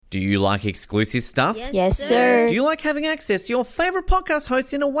Do you like exclusive stuff? Yes, sir. Do you like having access to your favourite podcast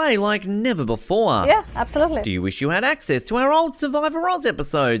hosts in a way like never before? Yeah, absolutely. Do you wish you had access to our old Survivor Oz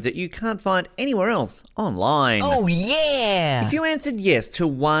episodes that you can't find anywhere else online? Oh, yeah! If you answered yes to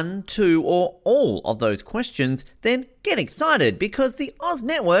one, two, or all of those questions, then get excited because the Oz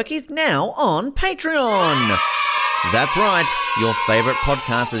Network is now on Patreon. That's right, your favourite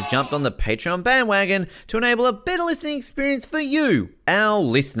podcast has jumped on the Patreon bandwagon to enable a better listening experience for you, our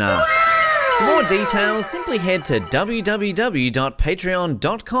listener. For more details, simply head to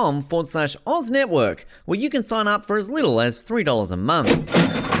www.patreon.com/Oz Network, where you can sign up for as little as $3 a month.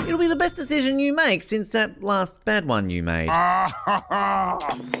 It'll be the best decision you make since that last bad one you made.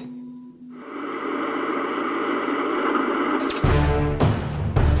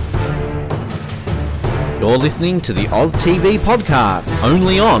 You're listening to the Oz TV podcast,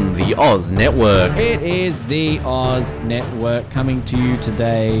 only on the Oz Network. It is the Oz Network coming to you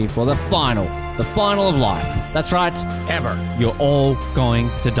today for the final of life. That's right, ever. You're all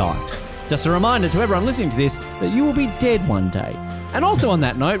going to die. Just a reminder to everyone listening to this that you will be dead one day. And also on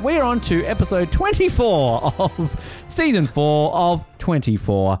that note, we're on to episode 24 of season 4 of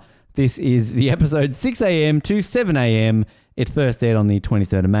 24. This is the episode 6 a.m. to 7 a.m. It first aired on the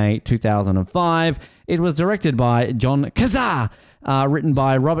 23rd of May, 2005. It was directed by John Kazaa, written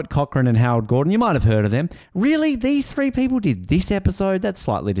by Robert Cochran and Howard Gordon. You might have heard of them. Really? These three people did this episode? That's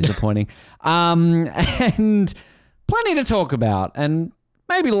slightly disappointing. And plenty to talk about. And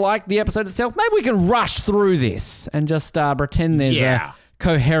maybe like the episode itself, maybe we can rush through this and just pretend there's a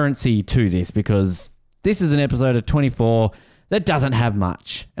coherency to this, because this is an episode of 24 that doesn't have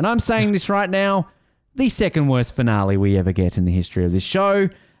much. And I'm saying this right now, the second worst finale we ever get in the history of this show,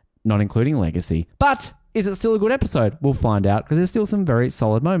 not including Legacy. But is it still a good episode? We'll find out, because there's still some very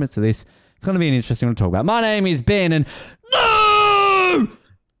solid moments to this. It's going to be an interesting one to talk about. My name is Ben, and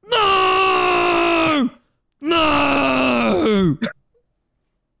no!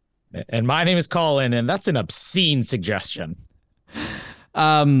 And my name is Colin, and that's an obscene suggestion.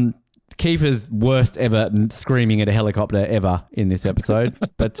 Kiefer's worst ever screaming at a helicopter ever in this episode.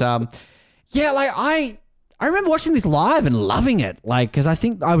 But yeah, like I remember watching this live and loving it, like, because I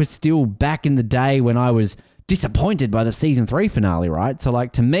think I was still back in the day when I was disappointed by the season 3 finale, right? So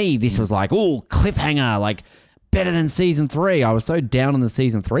like to me, this was like, oh, cliffhanger, like better than season 3. I was so down on the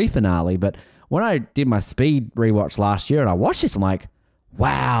season 3 finale, but when I did my speed rewatch last year and I watched this, I'm like,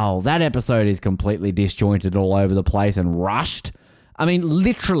 wow, that episode is completely disjointed all over the place and rushed. I mean,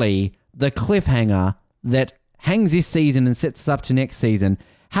 literally the cliffhanger that hangs this season and sets us up to next season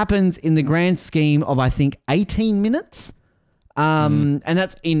happens in the grand scheme of, I think, 18 minutes. And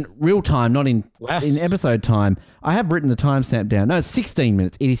that's in real time, not in episode time. I have written the timestamp down. No, it's 16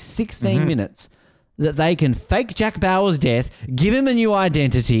 minutes. It is 16 minutes that they can fake Jack Bauer's death, give him a new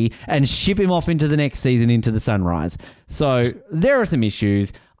identity, and ship him off into the next season, into the sunrise. So there are some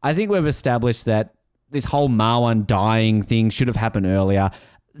issues. I think we've established that this whole Marwan dying thing should have happened earlier.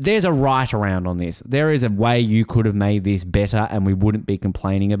 There's a right around on this. There is a way you could have made this better and we wouldn't be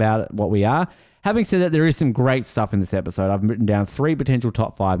complaining about it, what we are. Having said that, there is some great stuff in this episode. I've written down 3 potential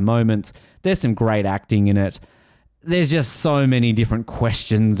top 5 moments. There's some great acting in it. There's just so many different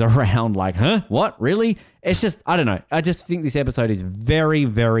questions around, like, huh? What? Really? It's just, I don't know. I just think this episode is very,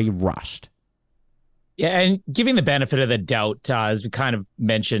 very rushed. Yeah, and giving the benefit of the doubt, as we kind of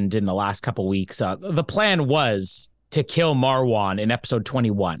mentioned in the last couple weeks, the plan was to kill Marwan in episode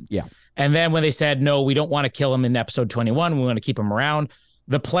 21. Yeah. And then when they said, no, we don't want to kill him in episode 21, we want to keep him around,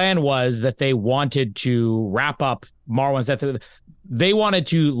 the plan was that they wanted to wrap up Marwan's death. They wanted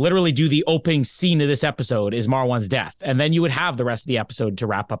to literally do the opening scene of this episode is Marwan's death. And then you would have the rest of the episode to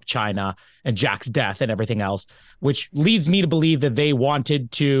wrap up China and Jack's death and everything else, which leads me to believe that they wanted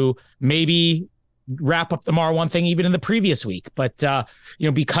to maybe wrap up the Marwan thing even in the previous week. But,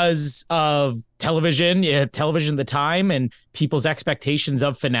 because of television at the time and people's expectations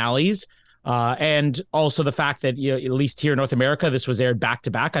of finales, and also the fact that, at least here in North America, this was aired back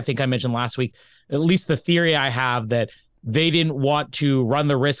to back. I think I mentioned last week, at least the theory I have that they didn't want to run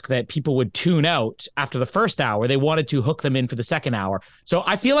the risk that people would tune out after the first hour. They wanted to hook them in for the second hour. So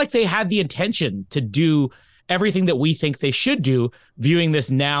I feel like they had the intention to do everything that we think they should do, viewing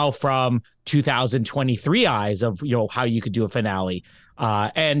this now from 2023 eyes of, how you could do a finale.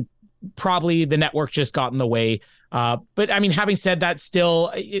 And probably the network just got in the way. But I mean, having said that,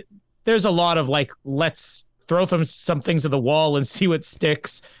 still, there's a lot of like, let's throw some things at the wall and see what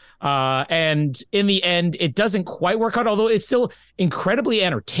sticks. And in the end, it doesn't quite work out, although it's still incredibly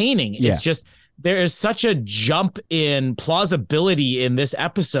entertaining. Yeah. It's just, there is such a jump in plausibility in this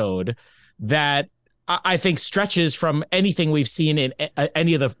episode that I think stretches from anything we've seen in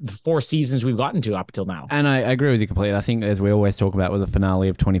any of the 4 seasons we've gotten to up till now. And I agree with you completely. I think, as we always talk about with the finale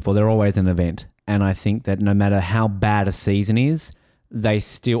of 24, they're always an event. And I think that no matter how bad a season is, they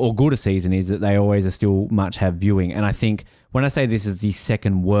still, or good a season is, that they always are still much have viewing. And I think when I say this is the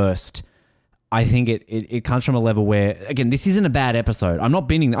second worst, I think it comes from a level where, again, this isn't a bad episode. I'm not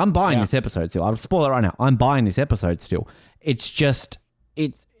binning. I'm buying this episode still. I'll spoil it right now. I'm buying this episode still. It's just,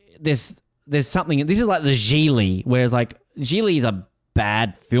 there's something. This is like the Gigli, whereas like Gigli is a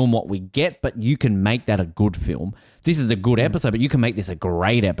bad film, what we get, but you can make that a good film. This is a good episode, but you can make this a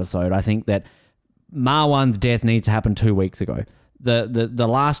great episode. I think that Marwan's death needs to happen 2 weeks ago. The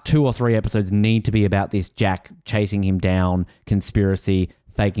last 2 or 3 episodes need to be about this Jack chasing him down, conspiracy,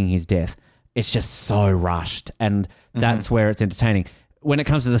 faking his death. It's just so rushed, and that's where it's entertaining. When it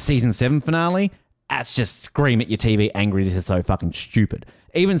comes to the season 7 finale, that's just scream at your TV angry, this is so fucking stupid.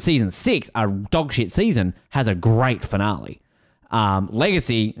 Even season 6, a dog shit season, has a great finale.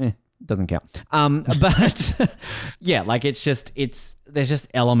 Legacy, doesn't count. But yeah, like there's just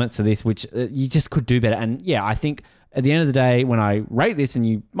elements to this which you just could do better. And yeah, I think at the end of the day, when I rate this, and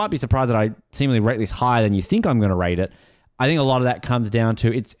you might be surprised that I seemingly rate this higher than you think I'm going to rate it, I think a lot of that comes down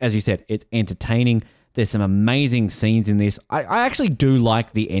to, it's, as you said, it's entertaining. There's some amazing scenes in this. I actually do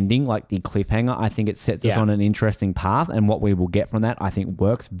like the ending, like the cliffhanger. I think it sets us on an interesting path, and what we will get from that, I think,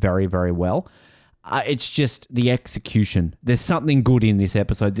 works very, very well. It's just the execution. There's something good in this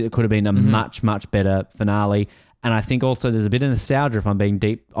episode that could have been a much, much better finale. And I think also there's a bit of nostalgia, if I'm being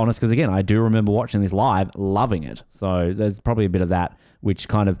deep honest, because again, I do remember watching this live, loving it. So there's probably a bit of that, which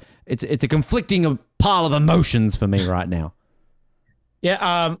kind of, it's a conflicting pile of emotions for me right now.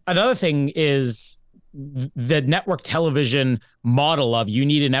 Yeah. Another thing is the network television model of you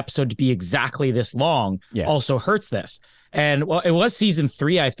need an episode to be exactly this long also hurts this. And well, it was season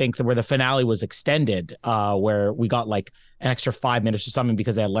 3, I think, where the finale was extended, where we got like an extra 5 minutes or something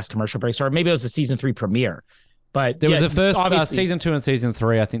because they had less commercial breaks, or maybe it was the season 3 premiere. But there was the first season 2 and season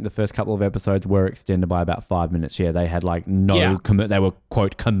 3. I think the first couple of episodes were extended by about 5 minutes. Yeah, they had like they were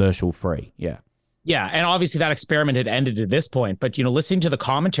quote commercial free. Yeah. Yeah, and obviously that experiment had ended at this point. But listening to the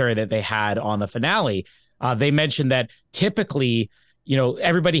commentary that they had on the finale, they mentioned that typically,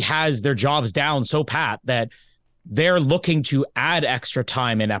 everybody has their jobs down so pat that they're looking to add extra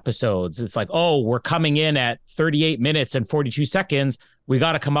time in episodes. It's like, oh, we're coming in at 38 minutes and 42 seconds. We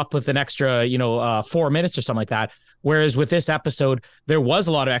got to come up with an extra, 4 minutes or something like that. Whereas with this episode, there was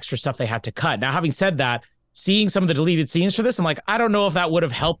a lot of extra stuff they had to cut. Now, having said that, seeing some of the deleted scenes for this, I'm like, I don't know if that would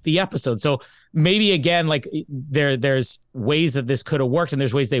have helped the episode. So maybe again, like there's ways that this could have worked, and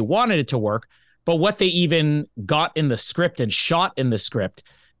there's ways they wanted it to work. But what they even got in the script and shot in the script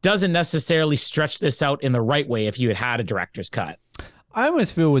doesn't necessarily stretch this out in the right way if you had a director's cut. I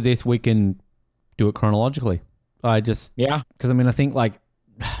almost feel with this, we can do it chronologically. Because I think like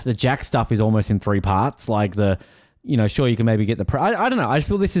the Jack stuff is almost in 3 parts. Like sure, you can maybe get I don't know. I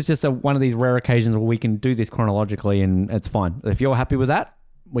feel this is just one of these rare occasions where we can do this chronologically, and it's fine. If you're happy with that,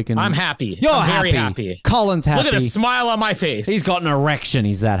 we can. I'm happy. You're very happy. Colin's happy. Look at the smile on my face. He's got an erection.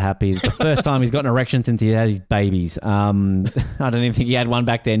 He's that happy. It's the first time he's got an erection since he had his babies. I don't even think he had one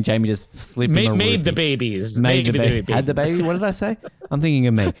back then. Jamie just flipped him made the babies. Made the baby. Had the baby? What did I say? I'm thinking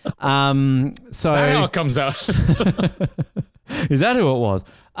of me. So that's how it comes out. Is that who it was?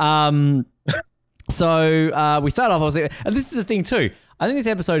 So we start off, and this is the thing too. I think this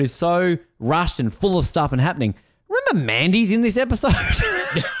episode is so rushed and full of stuff and happening. Remember Mandy's in this episode?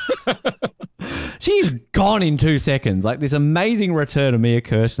 She's gone in 2 seconds. Like this amazing return of Mia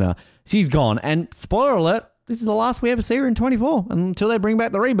Kirshner. She's gone. And spoiler alert, this is the last we ever see her in 24 until they bring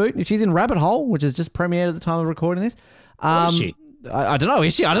back the reboot. She's in Rabbit Hole, which is just premiered at the time of recording this. Is she? I don't know.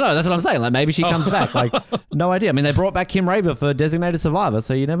 Is she? I don't know. That's what I'm saying. Like maybe she comes back. Like no idea. I mean, they brought back Kim Raver for Designated Survivor,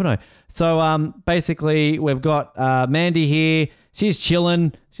 so you never know. So basically, we've got Mandy here. She's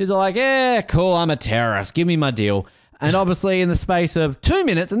chilling. She's like, yeah, cool. I'm a terrorist. Give me my deal. And obviously, in the space of 2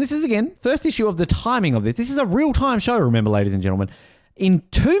 minutes, and this is again first issue of the timing of this. This is a real time show. Remember, ladies and gentlemen, in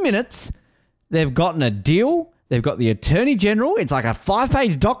 2 minutes, they've gotten a deal. They've got the Attorney General. It's like a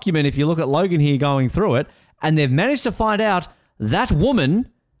 5-page document. If you look at Logan here going through it, and they've managed to find out that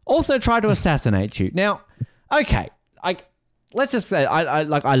woman also tried to assassinate you. Now, okay, let's just say I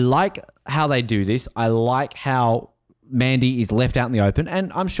like how they do this. I like how Mandy is left out in the open,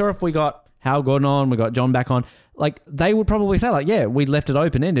 and I'm sure if we got Hal Gordon on, we got John back on, like they would probably say like, yeah, we left it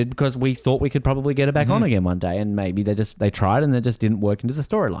open-ended because we thought we could probably get her back on again one day, and maybe they tried and it just didn't work into the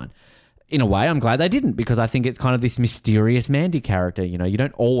storyline. In a way, I'm glad they didn't, because I think it's kind of this mysterious Mandy character. You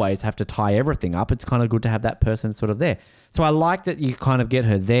don't always have to tie everything up. It's kind of good to have that person sort of there. So I like that you kind of get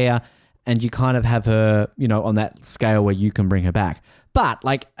her there. and you kind of have her, on that scale where you can bring her back. But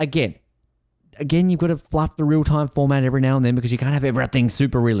like, again, you've got to fluff the real-time format every now and then because you can't have everything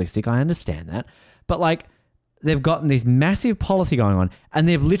super realistic. I understand that. But like, they've gotten this massive policy going on and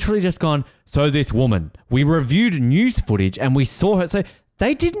they've literally just gone, so this woman, we reviewed news footage and we saw her. So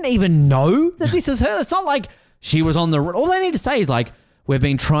they didn't even know that this was her. It's not like she was on the... All they need to say is like, we've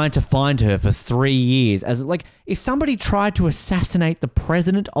been trying to find her for 3 years. As like, if somebody tried to assassinate the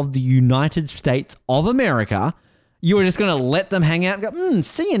president of the United States of America, you were just going to let them hang out and go,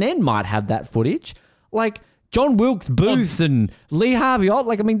 CNN might have that footage. Like John Wilkes Booth and Lee Harvey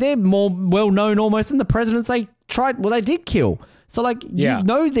Oswald, they're more well-known almost than the presidents they did kill. So like, you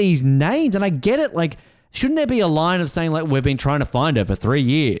know these names and I get it. Like, shouldn't there be a line of saying like, we've been trying to find her for 3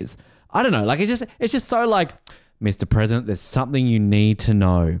 years? I don't know. Like, it's just so like, Mr. President, there's something you need to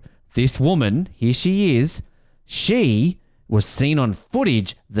know. This woman, here she is, she was seen on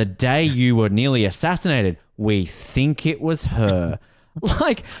footage the day you were nearly assassinated. We think it was her.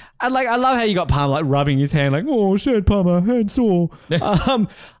 I love how you got Palmer like rubbing his hand like, oh shit, Palmer, hand sore. I'm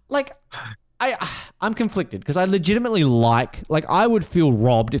conflicted because I legitimately I would feel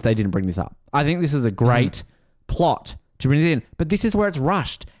robbed if they didn't bring this up. I think this is a great plot to bring it in, but this is where it's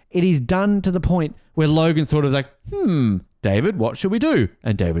rushed. It is done to the point where Logan's sort of like, David, what should we do?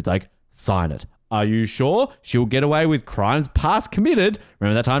 And David's like, sign it. Are you sure she'll get away with crimes past committed?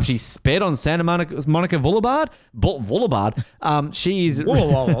 Remember that time she sped on Santa Monica Boulevard? She's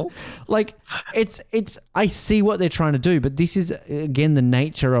like, it's. I see what they're trying to do, but this is again the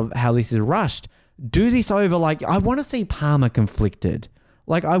nature of how this is rushed. Do this over like I want to see Palmer conflicted.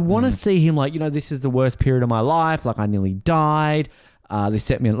 Like I want to see him like this is the worst period of my life. Like I nearly died. They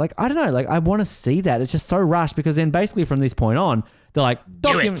set me on, like I don't know. Like I want to see that. It's just so rushed because then basically from this point on. They're like,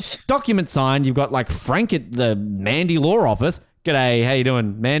 document signed. You've got like Frank at the Mandy Law Office. G'day, how you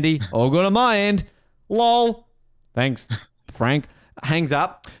doing, Mandy? All good on my end. Lol. Thanks, Frank. Hangs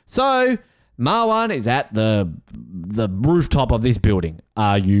up. So Marwan is at the rooftop of this building.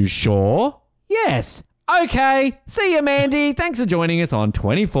 Are you sure? Yes. Okay. See you, Mandy. Thanks for joining us on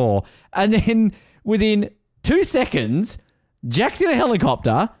 24. And then within 2 seconds, Jack's in a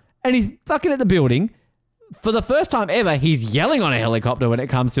helicopter and he's fucking at the building. For the first time ever, he's yelling on a helicopter when it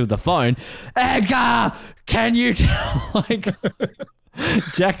comes to the phone. Edgar, can you tell? Like,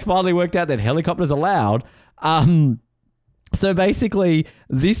 Jack's finally worked out that helicopters are loud. So basically,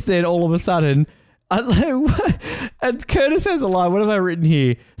 this then all of a sudden, and Curtis has a line. What have I written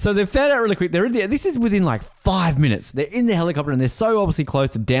here? So they've found out really quick. They're in there. This is within like 5 minutes. They're in the helicopter and they're so obviously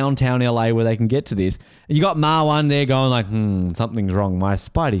close to downtown LA where they can get to this. And you got Marwan there going like, something's wrong. My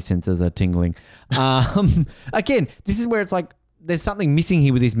spidey senses are tingling. Again, this is where it's like there's something missing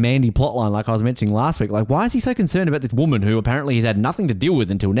here with this Mandy plotline, like I was mentioning last week. Like, why is he so concerned about this woman who apparently he's had nothing to deal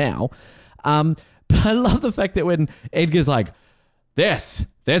with until now? But I love the fact that when Edgar's like, there's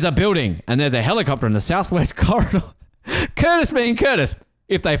a building and there's a helicopter in the southwest corridor. Curtis being Curtis,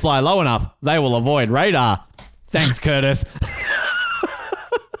 if they fly low enough, they will avoid radar. Thanks, Curtis.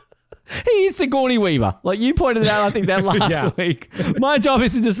 He's Sigourney Weaver. Like you pointed out, I think that last week. My job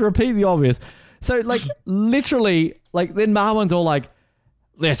is to just repeat the obvious. So like literally, like then Marwan's all like,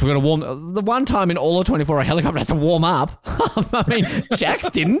 yes, we're going to warm. The one time in all of 24, a helicopter has to warm up. I mean, Jax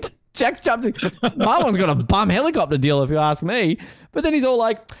didn't. Jack jumped in. Marwan's got a bum helicopter deal, if you ask me. But then he's all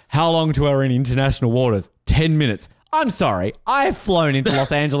like, how long to we're in international waters? 10 minutes. I'm sorry. I've flown into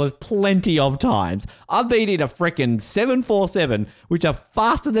Los Angeles plenty of times. I've been in a frickin' 747, which are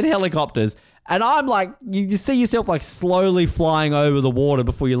faster than helicopters. And I'm like, you see yourself like slowly flying over the water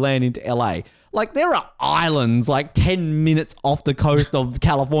before you land into LA. Like there are islands like 10 minutes off the coast of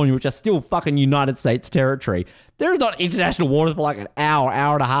California, which are still fucking United States territory. There is not international waters for like an hour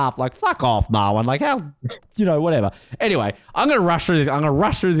and a half. Like, fuck off, Marwan. Like, how, whatever. Anyway, I'm going to rush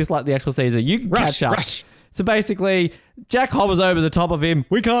through this. Like the actual season. You can catch up. So basically, Jack hovers over the top of him.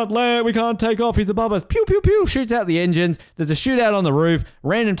 We can't land. We can't take off. He's above us. Pew, pew, pew. Shoots out the engines. There's a shootout on the roof.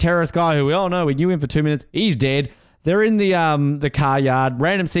 Random terrorist guy who we all know. We knew him for 2 minutes. He's dead. They're in the car yard.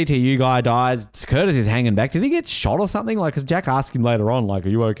 Random CTU guy dies. Curtis is hanging back. Did he get shot or something? Like, because Jack asked him later on, like, are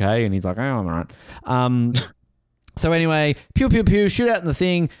you okay? And he's like, oh, I'm all right. So anyway, pew, pew, pew, shoot out in the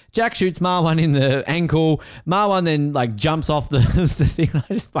thing. Jack shoots Marwan in the ankle. Marwan then like jumps off the thing.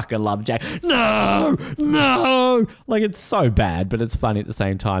 I just fucking love Jack. No. Like it's so bad, but it's funny at the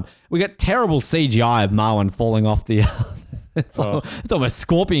same time. We got terrible CGI of Marwan falling off the... it's almost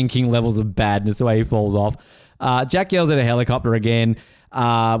Scorpion King levels of badness the way he falls off. Jack yells at a helicopter again.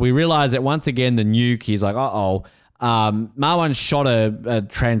 We realize that once again, the nuke, he's like, uh-oh. Marwan shot a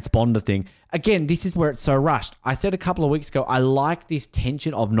transponder thing. Again, this is where it's so rushed. I said a couple of weeks ago, I like this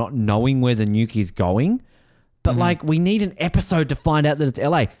tension of not knowing where the nuke is going, but like we need an episode to find out that it's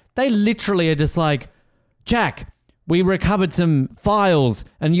LA. They literally are just like, Jack, we recovered some files,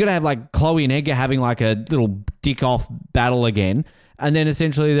 and you're gonna have like Chloe and Edgar having like a little dick off battle again, and then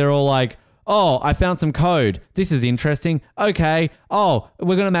essentially they're all like, oh, I found some code. This is interesting. Okay. Oh,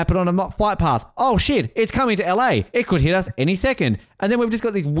 we're going to map it on a flight path. Oh, shit. It's coming to LA. It could hit us any second. And then we've just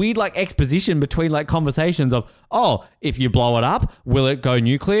got this weird like exposition between like conversations of, oh, if you blow it up, will it go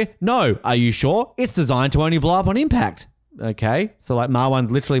nuclear? No. Are you sure? It's designed to only blow up on impact. Okay. So like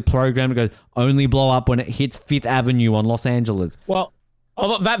Marwan's literally programmed to go only blow up when it hits 5th Avenue on Los Angeles. Well,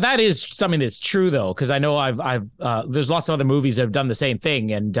 although that is something that's true though, because I know I've there's lots of other movies that have done the same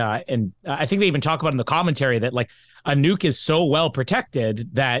thing, and I think they even talk about in the commentary that like a nuke is so well protected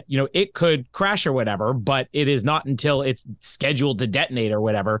that it could crash or whatever, but it is not until it's scheduled to detonate or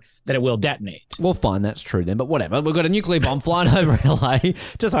whatever that it will detonate. Well, fine, that's true then, but whatever. We've got a nuclear bomb flying over LA.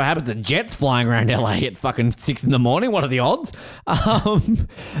 Just so happens the jets flying around LA at fucking 6 a.m. What are the odds? And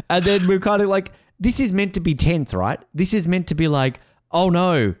then we're kind of like, this is meant to be tense, right? This is meant to be like, oh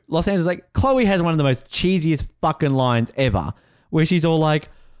no, Los Angeles, like Chloe has one of the most cheesiest fucking lines ever where she's all like,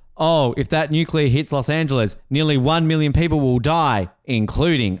 oh, if that nuclear hits Los Angeles, nearly 1 million people will die,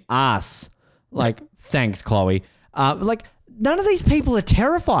 including us. Like, thanks, Chloe. Like, none of these people are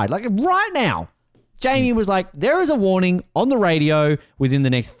terrified. Like, right now, Jamie was like, there is a warning on the radio within the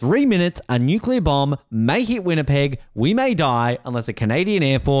next 3 minutes, a nuclear bomb may hit Winnipeg. We may die unless a Canadian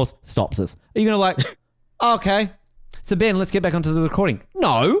Air Force stops us. Are you going to like, okay. So, Ben, let's get back onto the recording.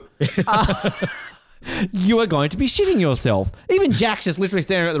 No. You are going to be shitting yourself. Even Jack's just literally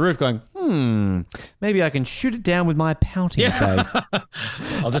staring at the roof going, maybe I can shoot it down with my pouting face.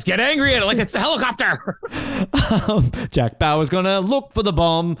 I'll just get angry at it like it's a helicopter. Jack Bauer's going to look for the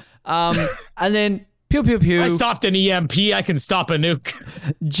bomb. And then pew, pew, pew. I stopped an EMP. I can stop a nuke.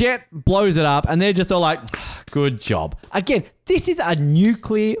 Jet blows it up, and they're just all like, good job. Again, this is a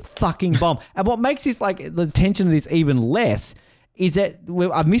nuclear fucking bomb. And what makes this, like, the tension of this even less is that,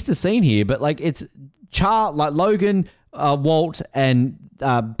 well, I've missed a scene here, but, like, it's Logan, Walt, and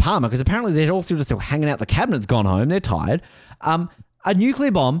Palmer, because apparently they're all still hanging out. The cabinet's gone home. They're tired. A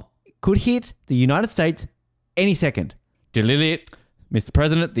nuclear bomb could hit the United States any second. Mr.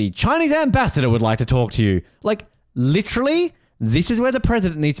 President, the Chinese ambassador would like to talk to you. Like, literally, this is where the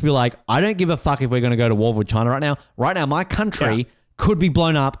president needs to be like, I don't give a fuck if we're going to go to war with China right now. Right now, my country could be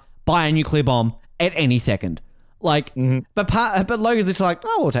blown up by a nuclear bomb at any second. Like, but Logan's literally like,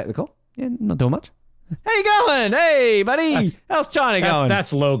 oh, we'll take the call. Yeah, not doing much. How you going? Hey, buddy. How's China going?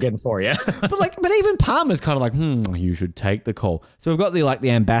 That's Logan for you. but even Palmer's kind of like, you should take the call. So we've got the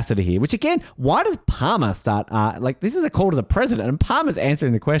ambassador here, which again, why does Palmer start, this is a call to the president and Palmer's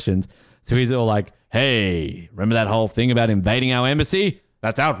answering the questions. So he's all like, hey, remember that whole thing about invading our embassy?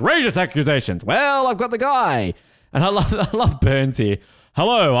 That's outrageous accusations. Well, I've got the guy. And I love Burns here.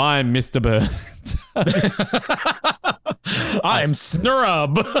 Hello, I'm Mr. Burns. I'm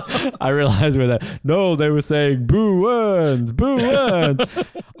Snurrub. I realized with that. No, they were saying boo Burns, boo Burns.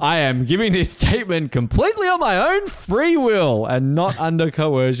 I am giving this statement completely on my own free will and not under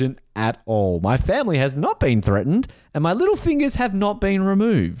coercion at all. My family has not been threatened and my little fingers have not been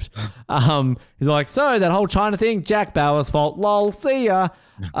removed. He's like, so that whole China thing, Jack Bauer's fault. Lol, see ya.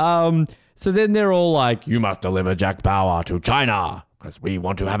 So then they're all like, you must deliver Jack Bauer to China because we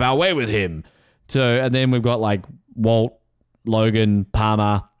want to have our way with him. So, and then we've got like Walt, Logan,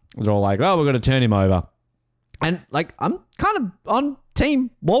 Palmer. They're all like, oh, we're going to turn him over. And like, I'm kind of on team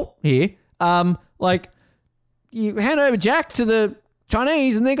Walt here. Like, you hand over Jack to the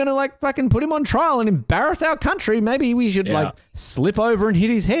Chinese and they're going to like fucking put him on trial and embarrass our country. Maybe we should like slip over and hit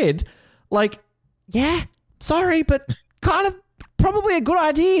his head. Like, yeah, sorry, but kind of probably a good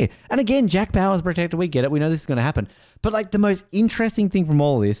idea. And again, Jack Bauer's protected. We get it. We know this is going to happen. But like the most interesting thing from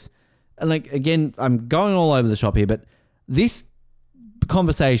all of this, and like, again, I'm going all over the shop here, but this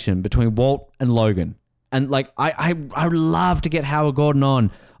conversation between Walt and Logan, and like, I would love to get Howard Gordon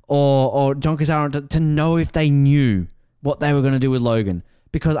on or John Cassaro to know if they knew what they were going to do with Logan.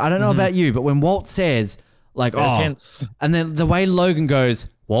 Because I don't know about you, but when Walt says like, hints. And then the way Logan goes,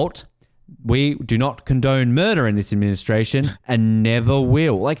 Walt, we do not condone murder in this administration and never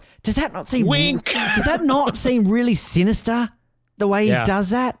will. Like, does that not seem... Wink! Does that not seem really sinister, the way he does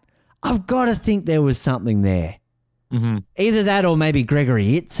that? I've got to think there was something there. Mm-hmm. Either that or maybe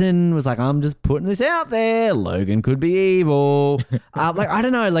Gregory Itzin was like, I'm just putting this out there. Logan could be evil. Like, I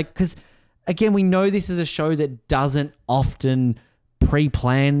don't know. Like, because, again, we know this is a show that doesn't often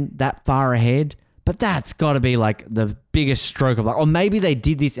pre-plan that far ahead. But that's got to be like the biggest stroke of like, or maybe they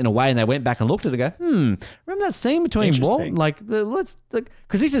did this in a way and they went back and looked at it and go, remember that scene between Walt? Like, because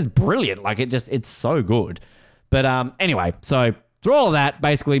this is brilliant. Like, it's so good. But anyway, so through all of that,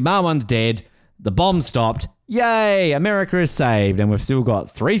 basically, Marwan's dead. The bomb stopped. Yay, America is saved. And we've still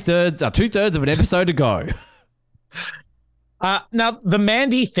got 2/3 of an episode to go. Now, the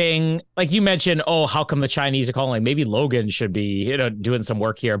Mandy thing, like you mentioned, how come the Chinese are calling? Maybe Logan should be, doing some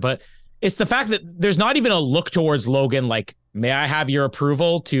work here. But it's the fact that there's not even a look towards Logan like, may I have your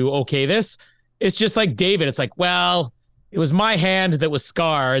approval to okay this? It's just like David. It's like, well, it was my hand that was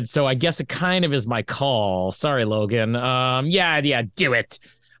scarred, so I guess it kind of is my call. Sorry, Logan. Yeah, do it.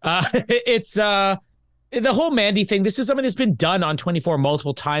 It's the whole Mandy thing. This is something that's been done on 24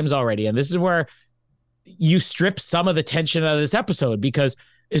 multiple times already. And this is where you strip some of the tension out of this episode, because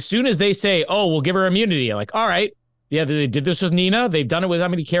as soon as they say, we'll give her immunity, you're like, all right, yeah, they did this with Nina. They've done it with how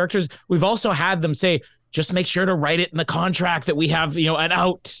many characters? We've also had them say, just make sure to write it in the contract that we have, an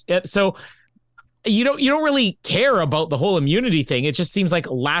out. So you don't really care about the whole immunity thing. It just seems like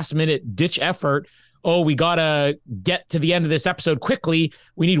last minute ditch effort. We got to get to the end of this episode quickly.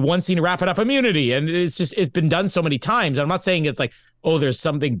 We need one scene to wrap it up, immunity. And it's been done so many times. I'm not saying it's like, there's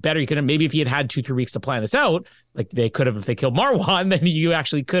something better. You could have, maybe if you had 2-3 weeks to plan this out, like they could have, if they killed Marwan, then you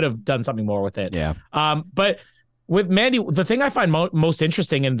actually could have done something more with it. Yeah. But with Mandy, the thing I find most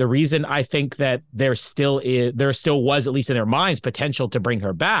interesting, and the reason I think that there still was, at least in their minds, potential to bring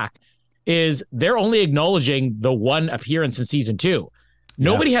her back, is they're only acknowledging the one appearance in season 2.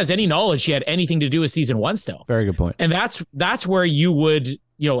 Nobody has any knowledge she had anything to do with season 1 still. Very good point. And that's where you would,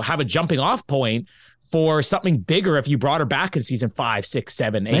 have a jumping off point for something bigger if you brought her back in season 5, 6,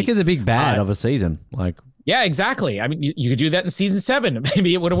 7, 8. Make it the big bad of a season. Like, yeah, exactly. I mean, you could do that in season 7.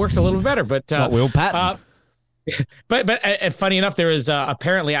 Maybe it would have worked a little bit better. But not Will Patton. But funny enough, there was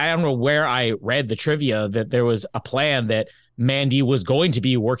apparently, I don't know where I read the trivia, that there was a plan that Mandy was going to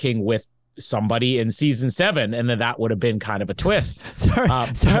be working with somebody in season 7, and then that would have been kind of a twist. Sorry,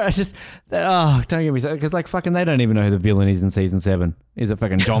 I just don't get me started, because like fucking they don't even know who the villain is in season 7. Is it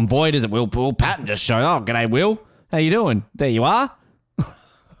fucking John Boyd? Is it Will Patton just showed up? G'day, Will. How you doing? There you are.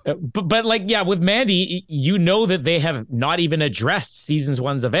 But like, yeah, with Mandy, that they have not even addressed season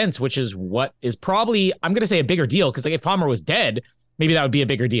 1's events, which is what is probably, I'm going to say, a bigger deal. Because like if Palmer was dead, maybe that would be a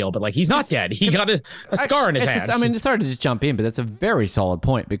bigger deal. But like, he's not dead. He got a scar in his hand. Sorry to just jump in, but that's a very solid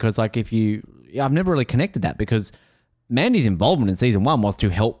point, because like I've never really connected that, because Mandy's involvement in season 1 was to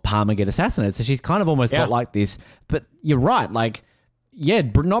help Palmer get assassinated. So she's kind of almost got like this, but you're right. Like, yeah,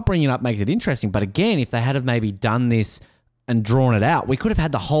 not bringing it up makes it interesting. But again, if they had have maybe done this and drawn it out, we could have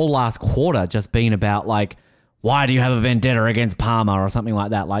had the whole last quarter just being about like, why do you have a vendetta against Palmer or something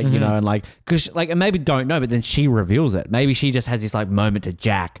like that? Like, and like, cause like, and maybe don't know, but then she reveals it. Maybe she just has this like moment to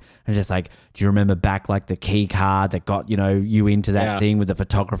Jack and just like, do you remember back like the key card that got, you into that thing with the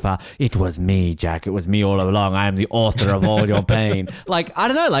photographer? It was me, Jack. It was me all along. I am the author of all your pain. Like, I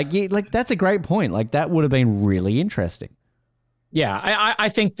don't know. Like that's a great point. Like that would have been really interesting. Yeah, I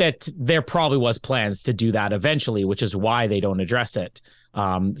think that there probably was plans to do that eventually, which is why they don't address it.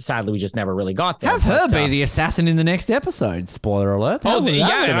 Sadly, we just never really got there. Have her be the assassin in the next episode. Spoiler alert. I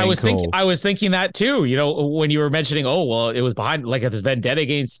was thinking that too. When you were mentioning, it was behind like this vendetta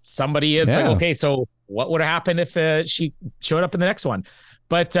against somebody. It's like, okay, so what would have happened if she showed up in the next one?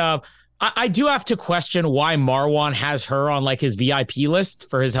 But I do have to question why Marwan has her on like his VIP list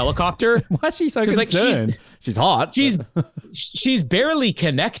for his helicopter. Why is she so concerned? She's hot. She's barely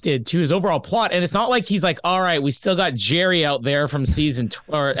connected to his overall plot, and it's not like he's like, all right, we still got Jerry out there from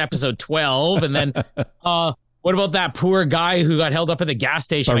or episode 12, and then what about that poor guy who got held up at the gas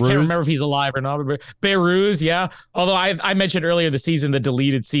station? I can't remember if he's alive or not. Beiruz, yeah. Although I mentioned earlier this season the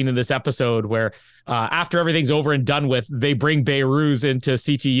deleted scene in this episode where after everything's over and done with, they bring Beiruz into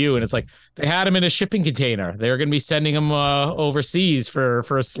CTU, and it's like they had him in a shipping container. They were going to be sending him overseas for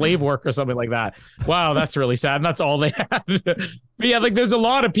a slave work or something like that. Wow, that's really sad. And that's all they had. But yeah, like there's a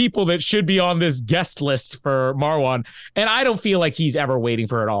lot of people that should be on this guest list for Marwan, and I don't feel like he's ever waiting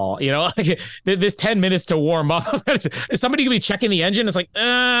for it all. Like this 10 minutes to warm up. Is somebody gonna be checking the engine? It's like,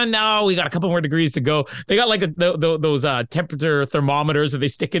 no, we got a couple more degrees to go. They got like those temperature thermometers that they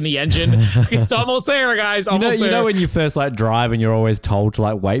stick in the engine. It's almost there, guys. Almost there. You know when you first like drive and you're always told to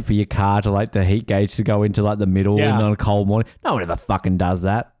like wait for your car to like the heat gauge to go into like the middle on a cold morning. No one ever fucking does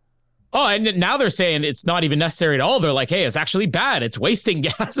that. Oh, and now they're saying it's not even necessary at all. They're like, hey, it's actually bad. It's wasting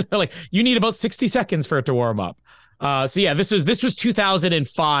gas. They're like, you need about 60 seconds for it to warm up. So yeah, this was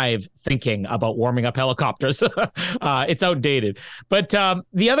 2005 thinking about warming up helicopters. It's outdated. But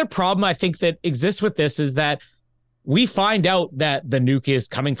the other problem I think that exists with this is that we find out that the nuke is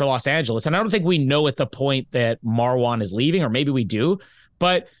coming for Los Angeles. And I don't think we know at the point that Marwan is leaving, or maybe we do,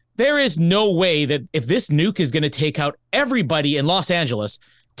 but there is no way that if this nuke is going to take out everybody in Los Angeles,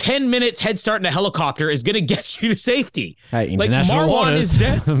 10 minutes head start in a helicopter is going to get you to safety. Hey, international waters. Is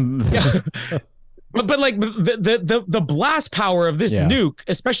dead. But like the blast power of this nuke,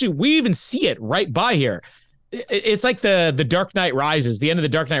 especially, we even see it right by here. It's like the Dark Knight Rises, the end of the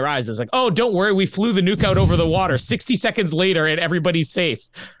Dark Knight Rises. Like, oh, don't worry, we flew the nuke out over the water. 60 seconds later, and everybody's safe.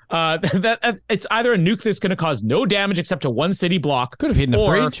 It's either a nuke that's going to cause no damage except to one city block, could have hit in the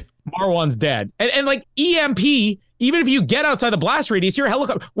fridge. Marwan's dead. And like EMP, even if you get outside the blast radius, you're a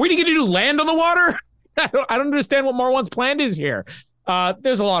helicopter. What are you going to do? Land on the water? I don't understand what Marwan's plan is here.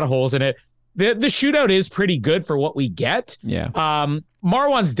 There's a lot of holes in it. The shootout is pretty good for what we get. Yeah.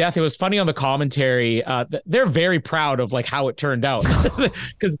 Marwan's death, it was funny on the commentary. They're very proud of like how it turned out,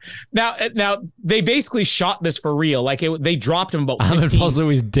 because now they basically shot this for real. Like they dropped him about 15. Ahmed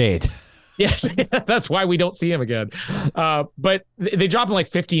Fazlou is dead. Yes, that's why we don't see him again. But they dropped him like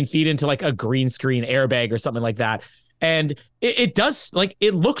 15 feet into like a green screen airbag or something like that. And it does, like,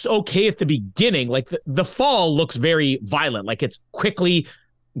 it looks okay at the beginning. Like the fall looks very violent, like it's quickly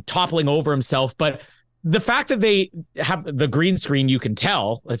toppling over himself. But the fact that they have the green screen, you can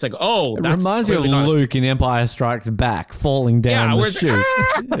tell it's like, oh, it that's reminds me of Luke in Empire Strikes Back falling down the chute.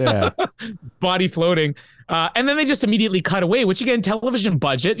 Yeah, body floating, and then they just immediately cut away. Which again, television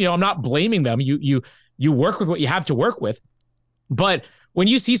budget. You know, I'm not blaming them. You work with what you have to work with, but when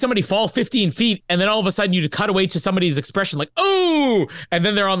you see somebody fall 15 feet and then all of a sudden you cut away to somebody's expression like, oh, and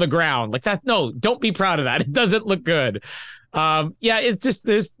then they're on the ground like that. No, don't be proud of that. It doesn't look good. It's just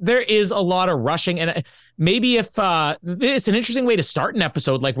there is a lot of rushing, and maybe if it's an interesting way to start an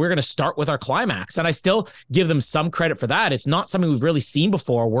episode, like we're going to start with our climax, and I still give them some credit for that. It's not something we've really seen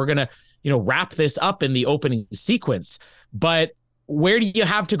before. We're going to, wrap this up in the opening sequence, but where do you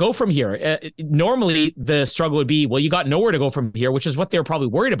have to go from here? Normally the struggle would be, well, you got nowhere to go from here, which is what they're probably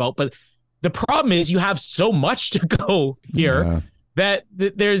worried about. But the problem is you have so much to go here. Yeah. That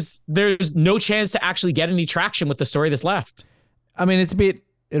there's no chance to actually get any traction with the story that's left. I mean, it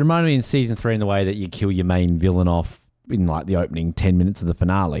reminded me in season 3 in the way that you kill your main villain off in like the opening 10 minutes of the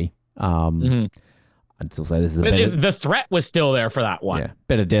finale. I'd still say this is a better... The threat was still there for that one. Yeah,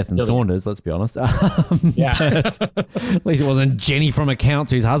 better death than Saunders, let's be honest. Yeah. At least it wasn't Jenny from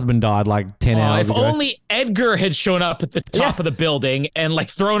Accounts whose husband died like 10 hours ago. If only Edgar had shown up at the top of the building and like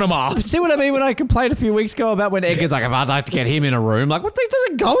thrown him off. See what I mean when I complained a few weeks ago about when Edgar's like, if I'd like to get him in a room, like, what, he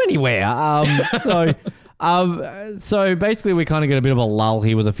doesn't go anywhere. So basically we kind of get a bit of a lull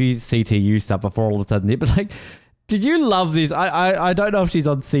here with a few CTU stuff before all of a sudden, but like, did you love this? I don't know if she's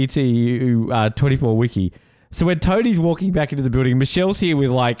on CTU 24 Wiki. So when Tony's walking back into the building, Michelle's here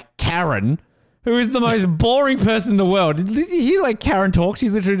with like Karen, who is the most boring person in the world. Did you hear like Karen talk?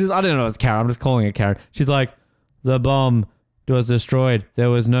 She's literally just, I don't know if it's Karen, I'm just calling her Karen. She's like, the bomb was destroyed. There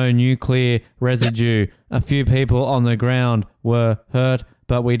was no nuclear residue. A few people on the ground were hurt,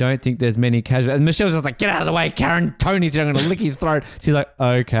 but we don't think there's many casualties. And Michelle's just like, get out of the way, Karen. Tony's going to lick his throat. She's like,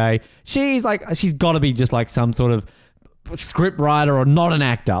 okay. She's got to be just like some sort of script writer or not an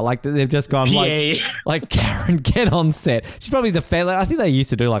actor. Like they've just gone like Karen, get on set. She's probably the fan. Like, I think they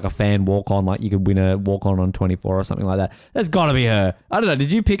used to do like a fan walk on, like you could win a walk on 24 or something like that. That's got to be her. I don't know.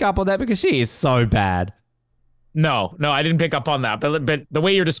 Did you pick up on that? Because she is so bad. No, I didn't pick up on that. But the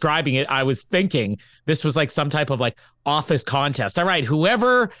way you're describing it, I was thinking this was like some type of like office contest. All right,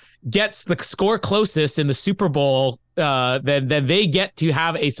 whoever gets the score closest in the Super Bowl, then they get to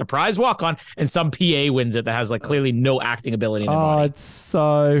have a surprise walk on, and some PA wins it that has like clearly no acting ability in their body. It's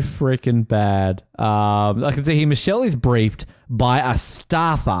so freaking bad. I can see here Michelle is briefed by a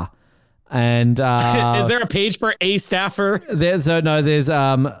staffer. And is there a page for a staffer? There's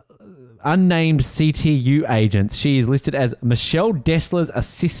unnamed CTU agents. She is listed as Michelle Dessler's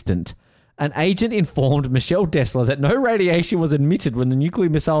assistant. An agent informed Michelle Dessler that no radiation was emitted when the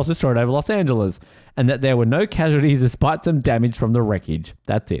nuclear missile was destroyed over Los Angeles, and that there were no casualties despite some damage from the wreckage.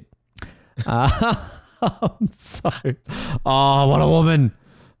 That's it. What a woman.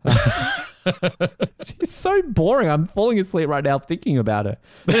 She's so boring. I'm falling asleep right now thinking about her.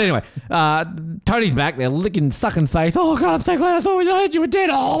 But anyway, Tony's back there sucking face. Oh God, I'm so glad I thought I heard you were dead.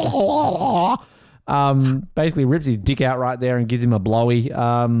 Basically rips his dick out right there and gives him a blowy.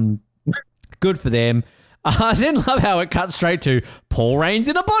 Good for them. I then love how it cuts straight to Paul Raines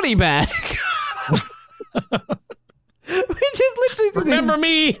in a body bag. Which is literally remember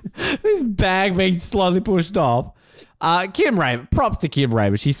me. This bag being slowly pushed off. Kim Raver, props to Kim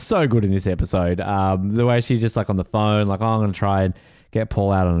Raver. She's so good in this episode. The way she's just like on the phone, like, oh, I'm going to try and get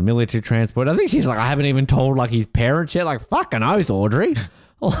Paul out on a military transport. I think she's like, I haven't even told like his parents yet. Like, fucking oath, Audrey.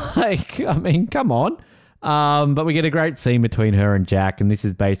 Like, I mean, come on. But we get a great scene between her and Jack, and this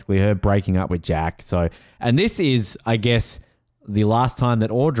is basically her breaking up with Jack. So, and this is, I guess, the last time that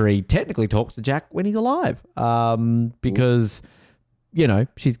Audrey technically talks to Jack when he's alive, because, you know,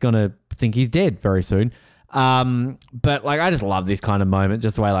 she's going to think he's dead very soon. But like, I just love this kind of moment,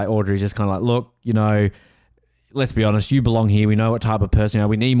 just the way like Audrey's just kind of like, look, you know, let's be honest, you belong here. We know what type of person you are.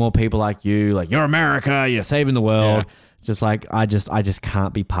 We need more people like you. Like, you're America. You're saving the world. Yeah. Just like, I just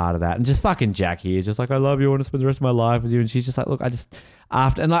can't be part of that. And just fucking Jack here, just like, I love you. I want to spend the rest of my life with you. And she's just like, look,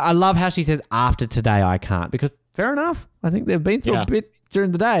 after, and like, I love how she says, after today, I can't, because fair enough. I think they've been through a bit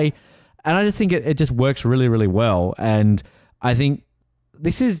during the day. And I just think it just works really, really well. And I think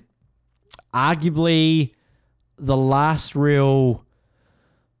this is arguably the last real,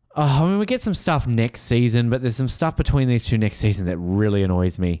 I mean, we get some stuff next season, but there's some stuff between these two next season that really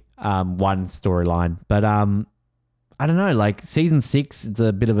annoys me. One storyline, but, I don't know, like season 6, it's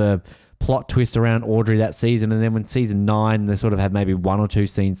a bit of a plot twist around Audrey that season. And then when season 9, they sort of have maybe 1 or 2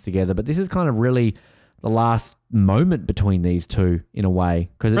 scenes together. But this is kind of really the last moment between these two in a way.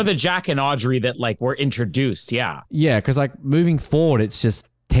 For the Jack and Audrey that like were introduced. Yeah. Yeah. Because like moving forward, it's just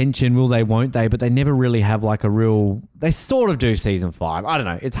tension. Will they, won't they? But they never really have like a real, they sort of do season 5. I don't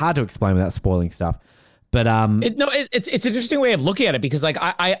know. It's hard to explain without spoiling stuff. But it's an interesting way of looking at it, because like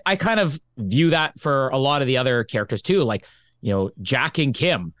I kind of view that for a lot of the other characters too. Like, you know, Jack and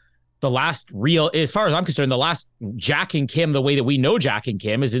Kim, the last real, as far as I'm concerned, the last Jack and Kim, the way that we know Jack and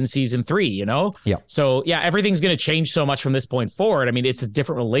Kim is in season 3, you know? Yeah. So yeah, everything's going to change so much from this point forward. I mean, it's a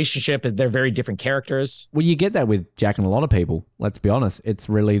different relationship. They're very different characters. Well, you get that with Jack and a lot of people. Let's be honest. It's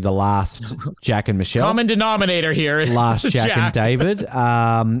really the last Jack and Michelle. Common denominator here. Last Jack and David.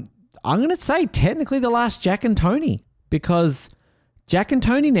 I'm going to say technically the last Jack and Tony, because Jack and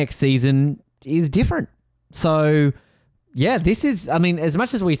Tony next season is different. So yeah, this is, I mean, as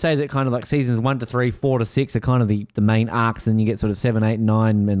much as we say that kind of like seasons 1 to 3, 4 to 6 are kind of the main arcs, and you get sort of 7, 8,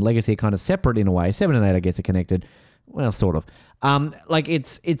 9 and Legacy are kind of separate in a way. 7 and 8, I guess, are connected. Well, sort of. Like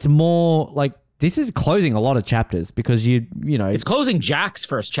it's more like this is closing a lot of chapters, because you know. It's closing Jack's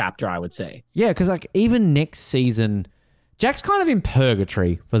first chapter, I would say. Yeah, because like even next season, Jack's kind of in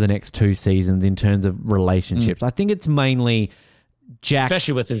purgatory for the next 2 seasons in terms of relationships. I think it's mainly Jack.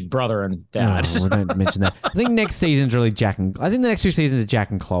 Especially with his brother and dad. Oh, don't mention that. I think next season's really Jack and... I think the next 2 seasons are Jack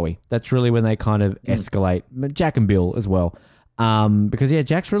and Chloe. That's really when they kind of escalate. Jack and Bill as well. Because, yeah,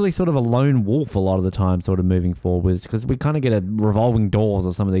 Jack's really sort of a lone wolf a lot of the time sort of moving forwards, because we kind of get a revolving doors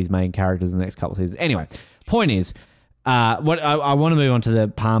of some of these main characters in the next couple of seasons. Anyway, point is... what I want to move on to the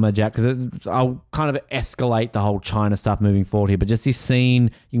Palmer Jack, because I'll kind of escalate the whole China stuff moving forward here. But just this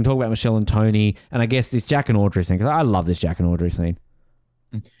scene, you can talk about Michelle and Tony, and I guess this Jack and Audrey scene, because I love this Jack and Audrey scene.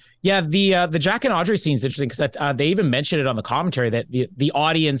 Yeah, the Jack and Audrey scene is interesting, because they even mentioned it on the commentary that the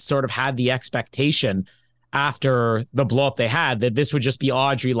audience sort of had the expectation after the blow up they had that this would just be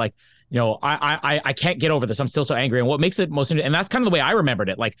Audrey like, you know, I can't get over this. I'm still so angry. And what makes it most interesting, and that's kind of the way I remembered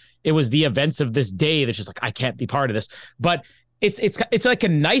it. Like it was the events of this day that's just like, I can't be part of this. But it's like a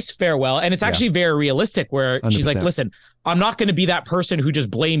nice farewell. And it's actually very realistic, where 100%. She's like, listen, I'm not going to be that person who just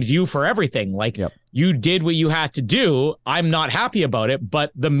blames you for everything. Like you did what you had to do. I'm not happy about it.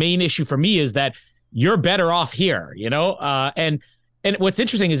 But the main issue for me is that you're better off here, you know? And what's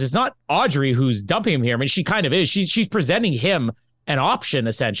interesting is it's not Audrey who's dumping him here. I mean, she kind of is. She's presenting him an option,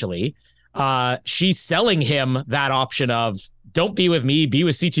 essentially. She's selling him that option of don't be with me, be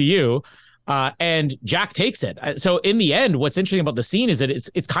with CTU. And Jack takes it. So in the end, what's interesting about the scene is that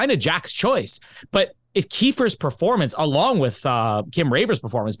it's kind of Jack's choice. But if Kiefer's performance, along with Kim Raver's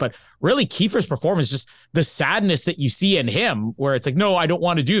performance, but really Kiefer's performance, just the sadness that you see in him, where it's like, no, I don't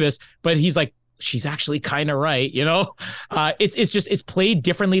want to do this. But he's like, she's actually kind of right, you know? It's played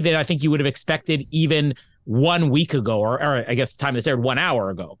differently than I think you would have expected even 1 week ago, or I guess the time this aired 1 hour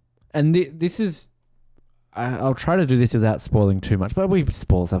ago. And this is, I'll try to do this without spoiling too much, but we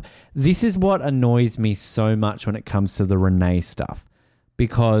spoil stuff. This is what annoys me so much when it comes to the Renee stuff,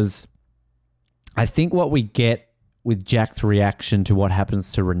 because I think what we get with Jack's reaction to what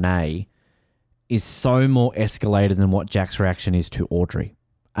happens to Renee is so more escalated than what Jack's reaction is to Audrey.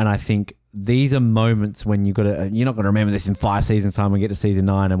 And I think these are moments when you're not going to remember this in 5 seasons time when we get to season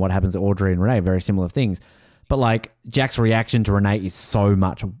 9 and what happens to Audrey and Renee, very similar things. But like Jack's reaction to Renee is so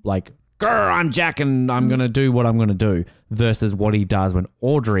much like, grr, I'm Jack and I'm going to do what I'm going to do, versus what he does when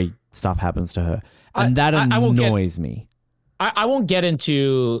Audrey stuff happens to her. And that annoys me. I won't get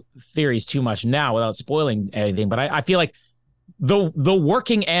into theories too much now without spoiling anything, but I feel like the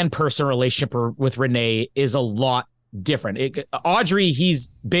working and personal relationship with Renee is a lot different. Audrey, he's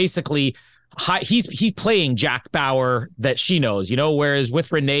basically he's playing Jack Bauer that she knows, whereas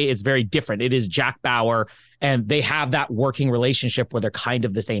with Renee, it's very different. It is Jack Bauer, and they have that working relationship where they're kind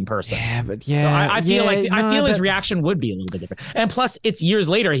of the same person. Yeah, but So I feel his reaction would be a little bit different. And plus, it's years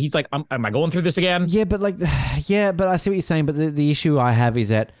later. He's like, am I going through this again? Yeah, but but I see what you're saying. But the issue I have is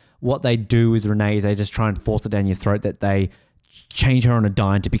that what they do with Renee is they just try and force it down your throat that they change her on a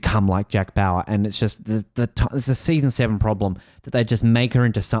dime to become like Jack Bauer, and it's just it's a season 7 problem that they just make her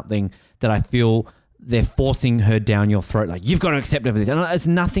into something that I feel they're forcing her down your throat. Like, you've got to accept everything. And it's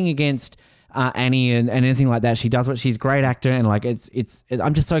nothing against Annie and anything like that. She does what she's a great actor, and like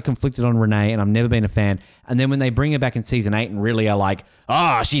I'm just so conflicted on Renee, and I've never been a fan. And then when they bring her back in season 8 and really are like,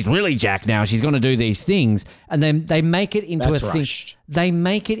 she's really Jack now, she's going to do these things, and then they make it into That's a rushed. thing. They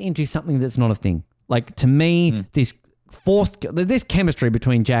make it into something that's not a thing. Like, to me, this chemistry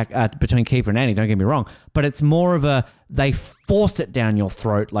between Kiefer and Annie, don't get me wrong, but it's more of they force it down your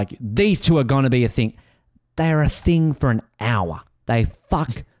throat. Like, these two are going to be a thing. They're a thing for an hour. They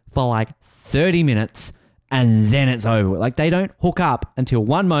fuck for like 30 minutes and then it's over. Like, they don't hook up until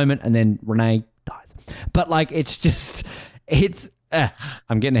one moment and then Renee dies. But like, I'm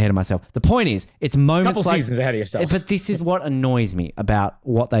getting ahead of myself. The point is, it's moments Couple seasons ahead of yourself. But this is what annoys me about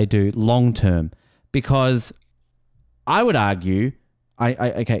what they do long term, because I would argue,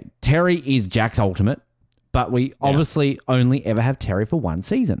 okay, Terry is Jack's ultimate, but we obviously only ever have Terry for one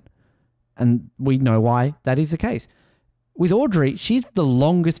season. And we know why that is the case. With Audrey, she's the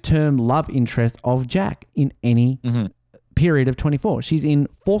longest term love interest of Jack in any period of 24. She's in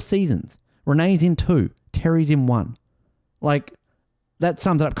 4 seasons. Renee's in 2. Terry's in 1. Like, that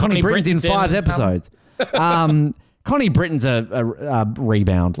sums it up. Connie Britton's in 5 episodes. Connie Britton's a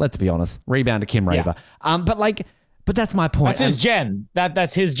rebound, let's be honest. Rebound to Kim Raver. But that's my point. That's his gen.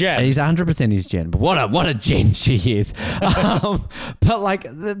 That's his gen. He's 100% his gen. But what a gen she is. But like,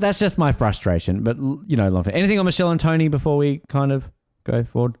 that's just my frustration. But long term. Anything on Michelle and Tony before we kind of go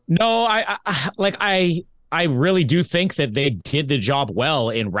forward? No, I really do think that they did the job well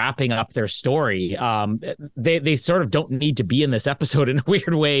in wrapping up their story. They sort of don't need to be in this episode in a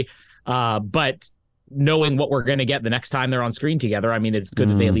weird way, but knowing what we're going to get the next time they're on screen together, I mean, it's good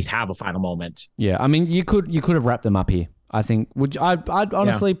that they at least have a final moment. Yeah, I mean, you could have wrapped them up here. I think I'd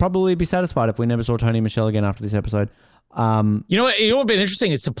honestly probably be satisfied if we never saw Tony and Michelle again after this episode. You know what would have been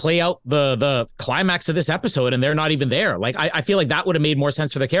interesting is to play out the climax of this episode and they're not even there. Like, I feel like that would have made more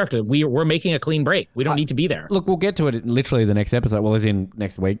sense for the character. We're making a clean break. We don't need to be there. Look, we'll get to it literally the next episode. Well, as in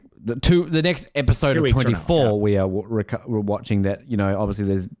next week. The next episode of 24, we are we're watching that, obviously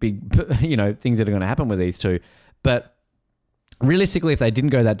there's big, things that are going to happen with these two. But realistically, if they didn't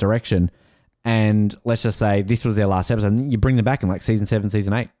go that direction, and let's just say this was their last episode, and you bring them back in like season 7,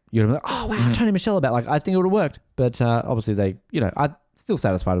 season 8, you'd be like, oh, wow, Tony and Michelle about. Like, I think it would have worked. But obviously they, I'm still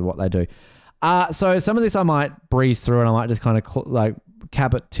satisfied with what they do. So some of this I might breeze through and I might just kind of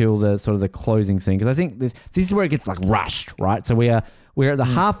cap it till the sort of the closing scene, because I think this is where it gets like rushed, right? So we're at the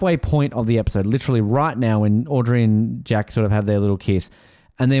halfway point of the episode, literally right now, when Audrey and Jack sort of have their little kiss.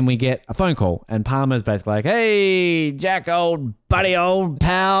 And then we get a phone call and Palmer's basically like, hey, Jack, old buddy, old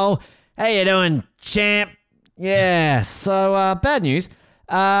pal. How you doing, champ? Yeah, so bad news.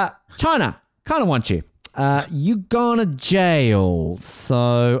 China kind of wants you. You gone to jail.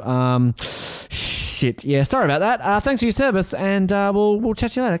 So, shit. Yeah, sorry about that. Thanks for your service, and we'll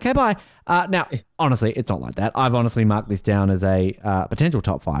chat to you later. Okay, bye. Now, honestly, it's not like that. I've honestly marked this down as a potential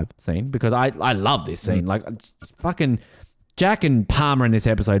top 5 scene, because I love this scene. Like, fucking Jack and Palmer in this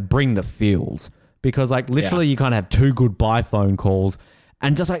episode bring the feels, because like literally you kind of have 2 goodbye phone calls.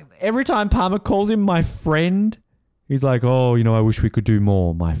 And just like every time Palmer calls him my friend, he's like, oh, I wish we could do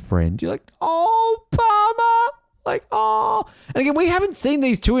more, my friend. You're like, oh, Palmer. Like, oh. And again, we haven't seen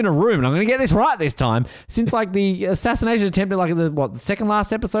these two in a room, and I'm going to get this right this time, since like the assassination attempt at like the second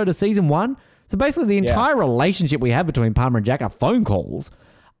last episode of season 1. So basically the entire relationship we have between Palmer and Jack are phone calls.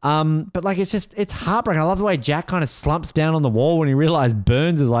 But like, it's heartbreaking. I love the way Jack kind of slumps down on the wall when he realized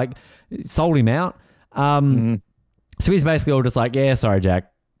Burns has like sold him out. So he's basically all just like, yeah, sorry,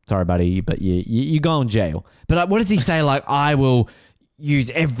 Jack. Sorry, buddy, but you go in jail. But what does he say? Like, I will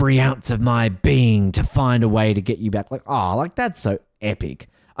use every ounce of my being to find a way to get you back. Like, oh, like that's so epic.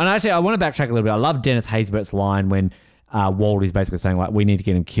 And actually, I want to backtrack a little bit. I love Dennis Haysbert's line when Walt is basically saying, like, we need to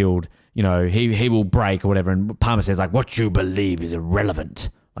get him killed. He will break or whatever. And Palmer says, like, what you believe is irrelevant.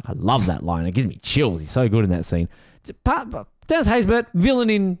 Like, I love that line. It gives me chills. He's so good in that scene. Dennis Haysbert,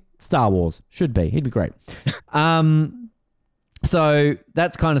 villain in Star Wars. Should be. He'd be great. So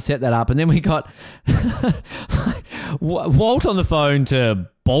that's kind of set that up. And then we got Walt on the phone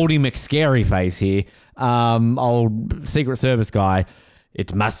to Baldy McScary face here, old Secret Service guy.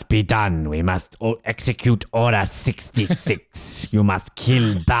 It must be done. We must execute Order 66. You must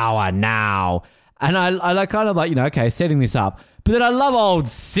kill Bauer now. And I kind of like, okay, setting this up. But then I love old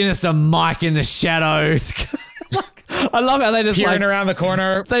sinister Mike in the shadows. I love how they just peering around the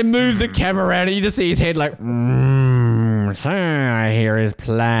corner. They move the camera around and you just see his head like, so I hear his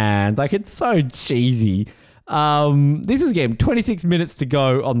plans. Like, it's so cheesy. This is, again, 26 minutes to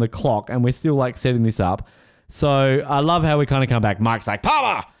go on the clock and we're still like setting this up. So I love how we kind of come back. Mike's like,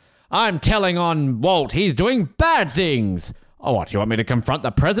 Palmer, I'm telling on Walt. He's doing bad things. Oh, what? You want me to confront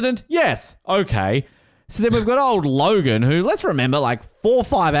the president? Yes. Okay. So then we've got old Logan who, let's remember, like 4 or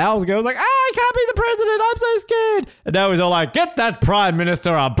 5 hours ago was like, I can't be the president. I'm so scared. And now he's all like, get that prime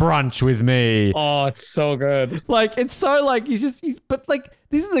minister a brunch with me. Oh, it's so good. Like, it's so like, but like,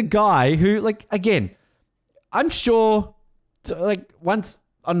 this is a guy who, like, again, I'm sure, like, once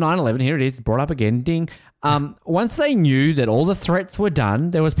on 9/11, here it is, brought up again, ding. Once they knew that all the threats were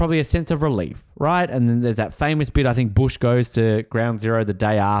done, there was probably a sense of relief, right? And then there's that famous bit, I think Bush goes to Ground Zero the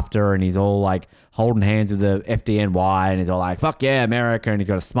day after and he's all like holding hands with the FDNY and he's all like, fuck yeah, America. And he's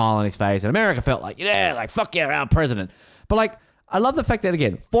got a smile on his face. And America felt like, yeah, like, fuck yeah, our president. But like, I love the fact that,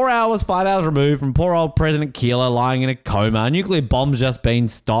 again, 4 hours, 5 hours removed from poor old President Keeler lying in a coma, a nuclear bomb's just been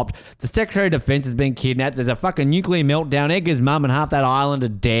stopped, the Secretary of Defense has been kidnapped, there's a fucking nuclear meltdown, Edgar's mum and half that island are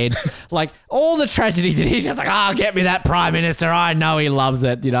dead. Like, all the tragedies, and he's just like, get me that Prime Minister, I know he loves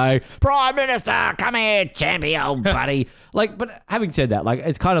it, Prime Minister, come here, champion, old buddy. Like, but having said that, like,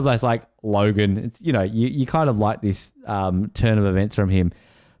 it's kind of less like Logan. It's, you kind of like this turn of events from him.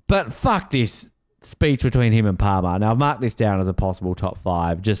 But fuck this speech between him and Palmer. Now, I've marked this down as a possible top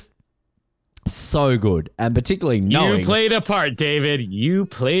 5. Just so good. And particularly knowing... You played a part, David. You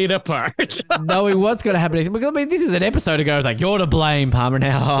played a part. Knowing what's going to happen. Because, I mean, this is an episode ago. It's like, you're to blame, Palmer.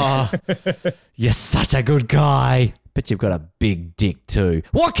 Now, you're such a good guy. But you've got a big dick too.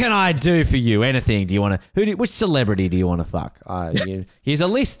 What can I do for you? Anything? Do you want to... Which celebrity do you want to fuck? Here's a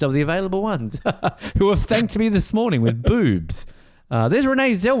list of the available ones who have thanked me this morning with boobs. There's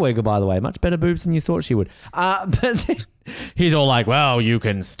Renee Zellweger, by the way. Much better boobs than you thought she would. But then he's all like, well, you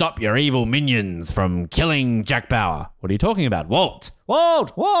can stop your evil minions from killing Jack Bauer. What are you talking about? Walt!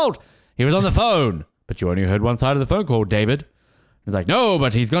 He was on the phone. But you only heard one side of the phone call, David. He's like, no,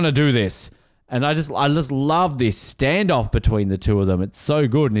 but he's going to do this. And I just love this standoff between the two of them. It's so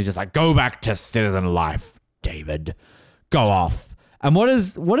good. And he's just like, go back to citizen life, David. Go off. And what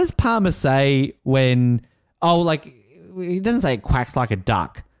does Palmer say when... he doesn't say it quacks like a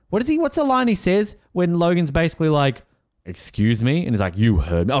duck. What's the line he says when Logan's basically like, excuse me? And he's like, you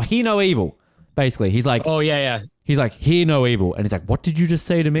heard me. Oh, hear no evil. Basically, he's like, oh, yeah. He's like, hear no evil. And he's like, what did you just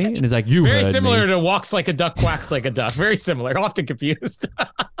say to me? And he's like, you heard me. Very similar to walks like a duck, quacks like a duck. Very similar. Often confused.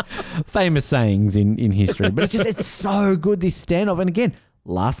 Famous sayings in history. But it's so good, this standoff. And again,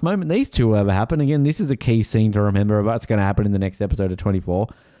 last moment these two will ever happen. Again, this is a key scene to remember about what's going to happen in the next episode of 24.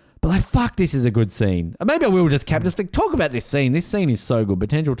 But like, fuck, this is a good scene. Maybe I will just talk about this scene. This scene is so good.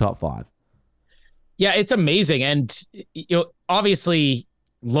 Potential top 5. Yeah, it's amazing. And obviously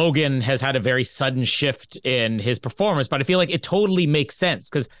Logan has had a very sudden shift in his performance, but I feel like it totally makes sense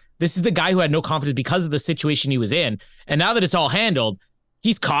because this is the guy who had no confidence because of the situation he was in. And now that it's all handled,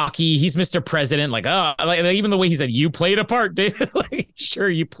 he's cocky. He's Mr. President. Like even the way he said, you played a part, David. Like, sure,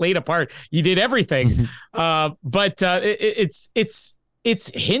 you played a part. You did everything. But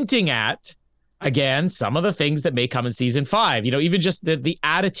it's hinting at, again, some of the things that may come in season 5, even just the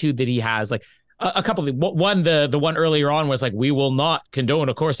attitude that he has, like a couple of one, the one earlier on was like, we will not condone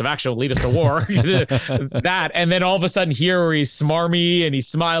a course of action will lead us to war. That. And then all of a sudden here where he's smarmy and he's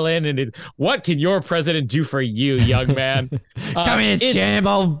smiling and what can your president do for you, young man? Come here, champ,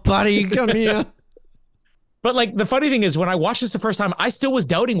 old buddy. Come here. But like the funny thing is when I watched this the first time, I still was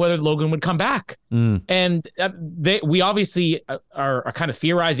doubting whether Logan would come back. And we obviously are kind of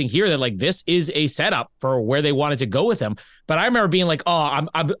theorizing here that like this is a setup for where they wanted to go with him. But I remember being like,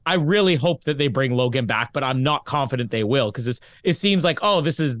 I really hope that they bring Logan back, but I'm not confident they will because it seems like,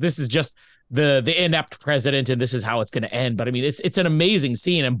 this is just the inept president and this is how it's going to end. But I mean, it's an amazing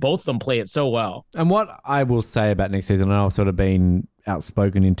scene and both of them play it so well. And what I will say about next season, and I've sort of been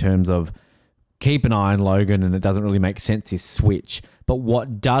outspoken in terms of keep an eye on Logan and it doesn't really make sense his switch. But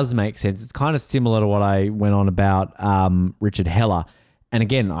what does make sense, it's kind of similar to what I went on about Richard Heller. And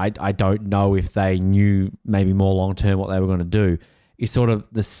again, I don't know if they knew maybe more long-term what they were going to do, is sort of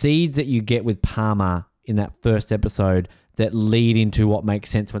the seeds that you get with Palmer in that first episode that lead into what makes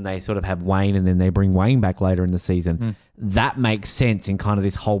sense when they sort of have Wayne and then they bring Wayne back later in the season. That makes sense in kind of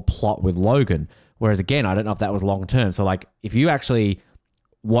this whole plot with Logan. Whereas again, I don't know if that was long-term. So like if you actually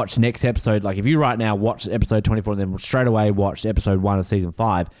watch next episode, like if you right now watch episode 24 and then straight away watch episode 1 of season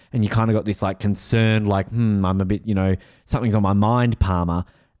 5, and you kind of got this like concerned, like, I'm a bit, something's on my mind, Palmer,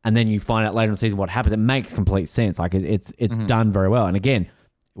 and then you find out later in the season what happens, it makes complete sense. Like it's done very well. And again,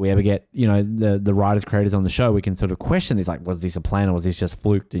 we ever get, the writers, creators on the show, we can sort of question this, like, was this a plan or was this just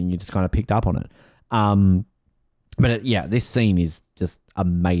fluked and you just kind of picked up on it? But this scene is just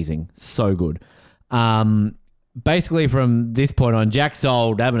amazing. So good. Basically from this point on, Jack's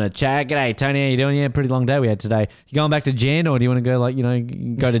old, having a chat. G'day, Tony, how you doing? Yeah, pretty long day we had today. You going back to Jen, or do you want to go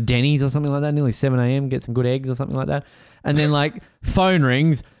go to Denny's or something like that? Nearly 7 a.m, get some good eggs or something like that. And then like phone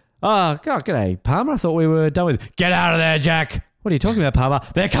rings. Oh, God, g'day, Palmer. I thought we were done with. Get out of there, Jack. What are you talking about, Palmer?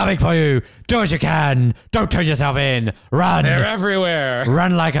 They're coming for you. Do what you can. Don't turn yourself in. Run. They're everywhere.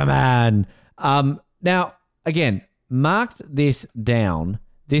 Run like a man. Now, again, marked this down.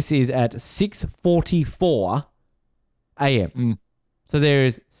 This is at 6:44 a.m. So there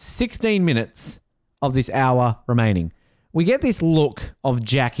is 16 minutes of this hour remaining. We get this look of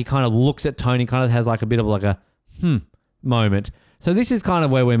Jack. He kind of looks at Tony, kind of has like a bit of like a moment. So this is kind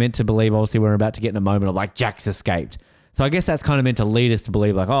of where we're meant to believe, obviously, we're about to get in a moment of like Jack's escaped. So I guess that's kind of meant to lead us to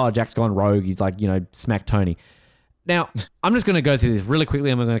believe like, oh, Jack's gone rogue. He's like, smacked Tony. Now, I'm just going to go through this really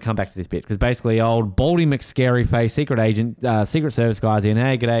quickly and we're going to come back to this bit because basically old Baldy McScaryface, secret agent, Secret Service guy's in.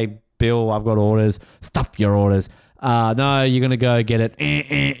 Hey, g'day, Bill. I've got orders. Stuff your orders. No, you're going to go get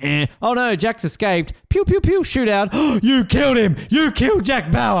it. Oh, no, Jack's escaped. Pew, pew, pew, shootout. You killed him. You killed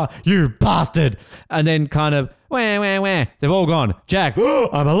Jack Bauer, you bastard. And then kind of, wah. They've all gone. Jack,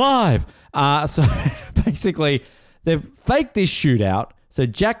 I'm alive. So basically, they've faked this shootout so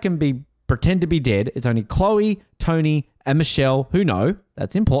Jack can pretend to be dead. It's only Chloe, Tony, and Michelle who know.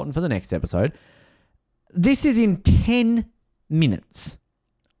 That's important for the next episode. This is in 10 minutes.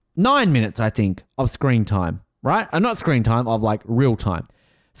 9 minutes, I think, of screen time, right? Not screen time, of like real time.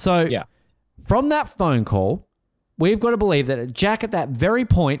 So from that phone call, we've got to believe that Jack at that very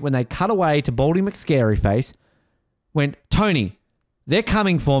point when they cut away to Baldy McScaryface went, Tony, they're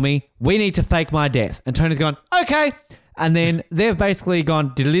coming for me. We need to fake my death. And Tony's gone, okay. And then they've basically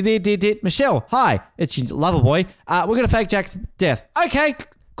gone, Michelle, hi, it's your lover boy. We're going to fake Jack's death. Okay.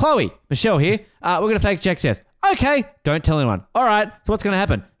 Chloe, Michelle here. We're going to fake Jack's death. Okay. Don't tell anyone. All right. So what's going to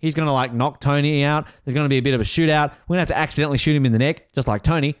happen? He's going to like knock Tony out. There's going to be a bit of a shootout. We're going to have to accidentally shoot him in the neck, just like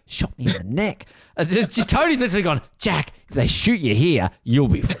Tony shot me in the neck. Tony's literally gone, Jack, if they shoot you here, you'll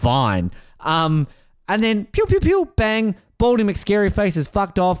be fine. And then pew, pew, pew, bang. Baldy McScaryface is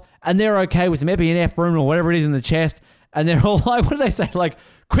fucked off, and they're okay with some epinephrine or whatever it is in the chest. And they're all like, what do they say? Like,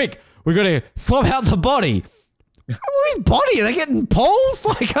 quick, we're going to swap out the body. Whose body? Are they getting poles?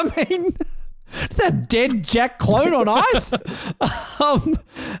 Like, I mean, that dead Jack clone on ice?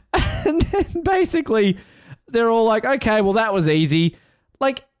 And then basically, they're all like, okay, well, that was easy.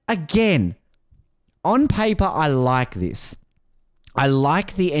 Like, again, on paper, I like this. I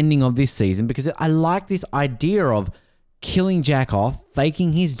like the ending of this season because I like this idea of killing Jack off,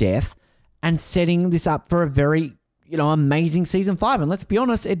 faking his death, and setting this up for a very, amazing season 5. And let's be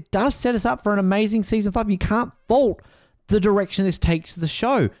honest, it does set us up for an amazing season 5. You can't fault the direction this takes the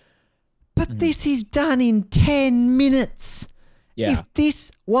show. But this is done in 10 minutes. Yeah. If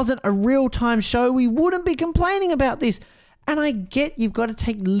this wasn't a real-time show, we wouldn't be complaining about this. And I get you've got to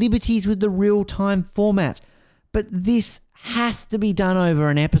take liberties with the real-time format. But this has to be done over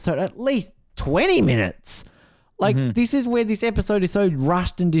an episode, at least 20 minutes. Like, this is where this episode is so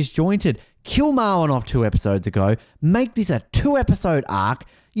rushed and disjointed. Kill Marwan off 2 episodes ago. Make this a 2-episode arc.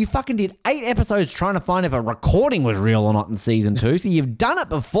 You fucking did 8 episodes trying to find if a recording was real or not in season 2. So you've done it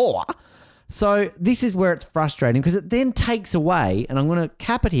before. So this is where it's frustrating because it then takes away, and I'm going to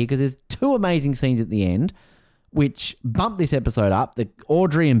cap it here because there's 2 amazing scenes at the end which bump this episode up. The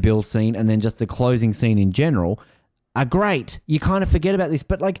Audrey and Bill scene and then just the closing scene in general are great. You kind of forget about this,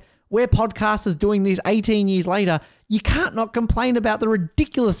 but like, we're podcasters doing this 18 years later. You can't not complain about the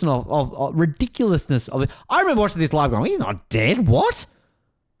ridiculousness of it. I remember watching this live going, he's not dead. What?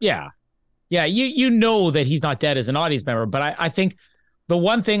 Yeah. Yeah. You know that he's not dead as an audience member, but I think the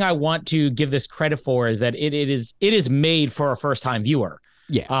one thing I want to give this credit for is that it is made for a first time viewer.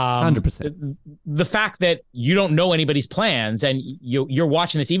 Yeah, 100%. The fact that you don't know anybody's plans and you're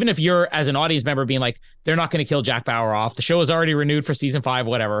watching this, even if you're as an audience member being like, they're not going to kill Jack Bauer off. The show is already renewed for season 5,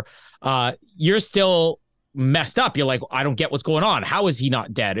 whatever. You're still messed up. You're like, I don't get what's going on. How is he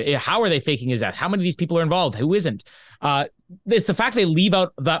not dead? How are they faking his death? How many of these people are involved? Who isn't? It's the fact they leave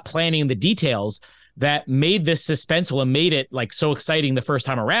out that planning and the details that made this suspenseful and made it like so exciting the first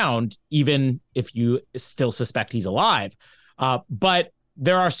time around, even if you still suspect he's alive. But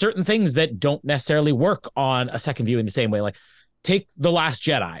there are certain things that don't necessarily work on a second viewing the same way. Like take The Last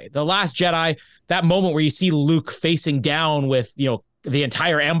Jedi. The Last Jedi, that moment where you see Luke facing down with, the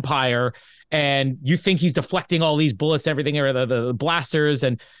entire Empire, and you think he's deflecting all these bullets, everything, or the blasters,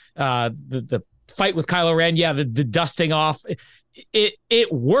 and the fight with Kylo Ren. Yeah, the dusting off.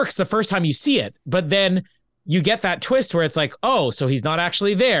 It works the first time you see it, but then you get that twist where it's like, oh, so he's not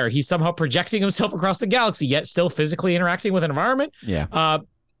actually there. He's somehow projecting himself across the galaxy, yet still physically interacting with an environment. Yeah.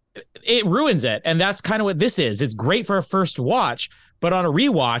 It ruins it. And that's kind of what this is. It's great for a first watch, but on a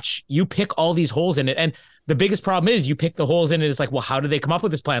rewatch, you pick all these holes in it. And the biggest problem is you pick the holes in it. It's like, well, how did they come up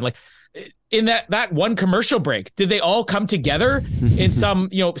with this plan? Like in that one commercial break, did they all come together in some,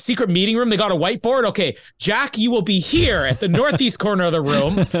 secret meeting room? They got a whiteboard. Okay, Jack, you will be here at the northeast corner of the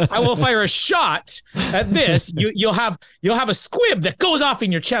room. I will fire a shot at this. You'll have a squib that goes off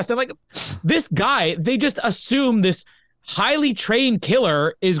in your chest. And like this guy, they just assume this highly trained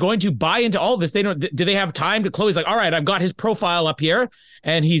killer is going to buy into all this. They don't. Do they have time to? Chloe's like, all right, I've got his profile up here,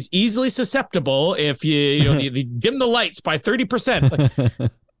 and he's easily susceptible if you dim the lights by 30%.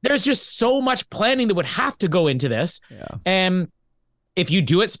 Like, there's just so much planning that would have to go into this, and if you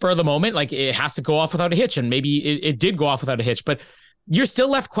do it spur of the moment, like it has to go off without a hitch, and maybe it did go off without a hitch, but you're still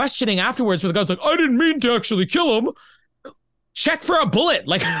left questioning afterwards. Where the guy's like, I didn't mean to actually kill him. Check for a bullet,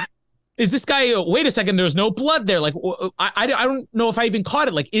 like. Is this guy, wait a second, there's no blood there. Like, I don't know if I even caught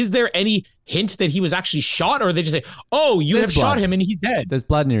it. Like, is there any hint that he was actually shot, or they just say, oh, you have shot him and he's dead? There's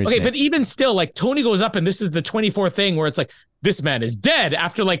blood near his neck. But even still, like, Tony goes up and this is the 24th thing where it's like, this man is dead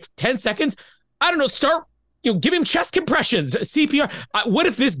after like 10 seconds. I don't know, give him chest compressions, CPR. What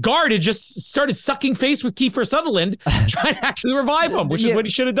if this guard had just started sucking face with Kiefer Sutherland trying to actually revive him, which is what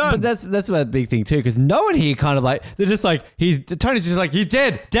he should have done. But that's a big thing too, because no one here kind of like, they're just like, Tony's just like, he's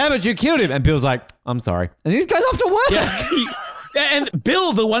dead. Damn it, you killed him. And Bill's like, I'm sorry. And he just goes off to work. Yeah. And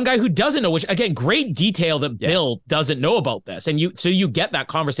Bill, the one guy who doesn't know, which again, great detail that Bill doesn't know about this. And you get that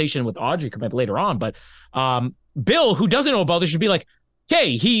conversation with Audrey coming up later on. But Bill, who doesn't know about this, should be like,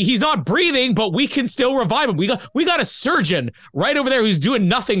 hey, he's not breathing, but we can still revive him. We got a surgeon right over there who's doing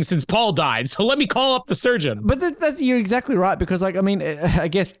nothing since Paul died. So let me call up the surgeon. But that's you're exactly right, because like, I mean, I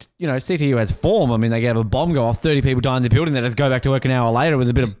guess, CTU has form. I mean, they have a bomb go off, 30 people die in the building, they just go back to work an hour later with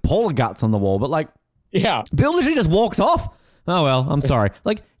a bit of Paula guts on the wall. But like, yeah, Bill literally just walks off. Oh, well, I'm sorry.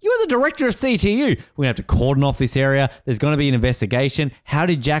 Like, you're the director of CTU. We're going to have to cordon off this area. There's going to be an investigation. How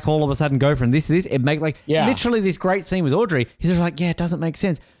did Jack all of a sudden go from this to this? It make literally this great scene with Audrey. He's just like, it doesn't make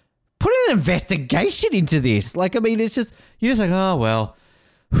sense. Put an investigation into this. Like, I mean, it's just, you're just like, oh, well,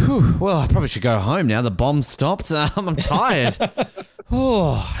 well, I probably should go home now. The bomb stopped. I'm tired.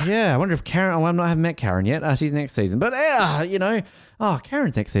 Oh, yeah. I wonder if Karen, I haven't met Karen yet. She's next season. But,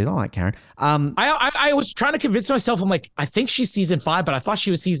 Karen's next season. I like Karen. I was trying to convince myself. I'm like, I think she's season 5, but I thought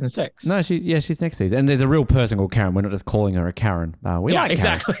she was season 6. No, she's next season. And there's a real person called Karen. We're not just calling her a Karen. We like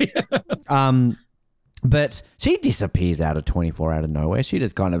exactly. Karen. But she disappears out of nowhere. She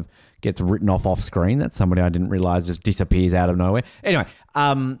just kind of gets written off screen. That's somebody I didn't realize just disappears out of nowhere. Anyway,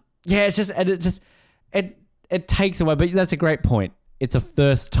 it takes away. But that's a great point. It's a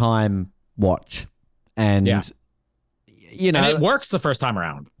first time watch, and. Yeah. And it works the first time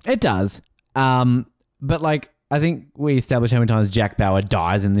around. It does. But like, I think we established how many times Jack Bauer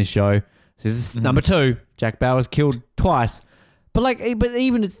dies in this show. This is number 2. Jack Bauer's killed twice. But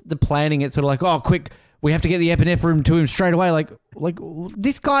even it's the planning, it's sort of like, oh, quick, we have to get the epinephrine to him straight away. Like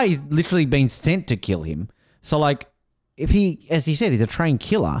this guy is literally been sent to kill him. So like, if he, as he said, he's a trained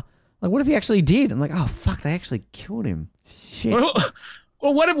killer, like what if he actually did? I'm like, oh fuck, they actually killed him. Shit. Well,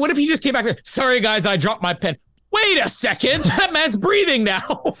 what if he just came back there? Sorry guys, I dropped my pen. Wait a second, that man's breathing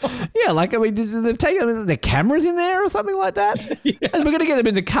now. Yeah, like, I mean, they've taken the cameras in there or something like that. Yeah. And we're going to get them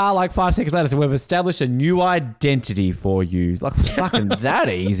in the car like 5 seconds later. So we've established a new identity for you. Like, fucking that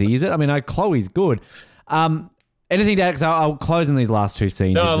easy, is it? I mean, Chloe's good. Anything to add? Because I'll close in these last 2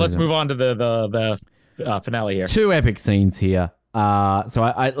 scenes. No, let's move on to the finale here. 2 epic scenes here. So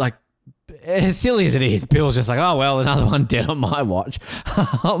I like, as silly as it is, Bill's just like, oh, well, another one dead on my watch.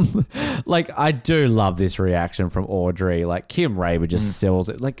 Like, I do love this reaction from Audrey. Like, Kim Raver just sells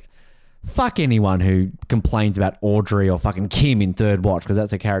it. Like, fuck anyone who complains about Audrey or fucking Kim in Third Watch, because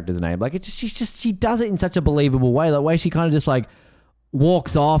that's her character's name. Like, she does it in such a believable way. The way she kind of just, like,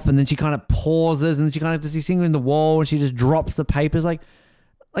 walks off, and then she kind of pauses, and then she kind of does this thing in the wall, and she just drops the papers. Like,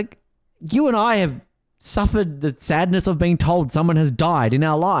 you and I have suffered the sadness of being told someone has died in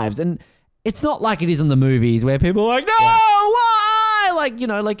our lives, and it's not like it is in the movies where people are like, no, why? Like,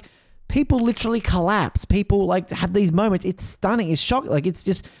 like people literally collapse. People like have these moments. It's stunning. It's shocking. Like, it's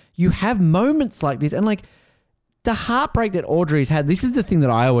just, you have moments like this. And like, the heartbreak that Audrey's had, this is the thing that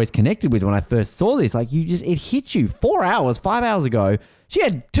I always connected with when I first saw this. Like, it hit you 4 hours, 5 hours ago. She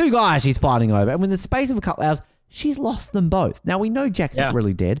had 2 guys she's fighting over. And in the space of a couple hours, she's lost them both. Now, we know Jack's not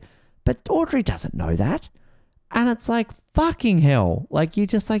really dead, but Audrey doesn't know that. And it's like, fucking hell. Like, you're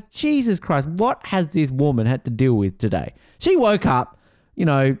just like, Jesus Christ, what has this woman had to deal with today? She woke up,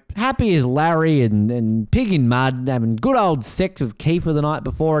 happy as Larry and pig in mud, having good old sex with Kiefer the night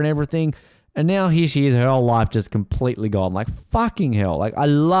before and everything. And now here she is, her whole life just completely gone. Like, fucking hell. Like, I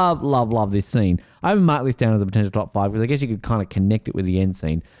love, love, love this scene. I haven't marked this down as a potential top 5 because I guess you could kind of connect it with the end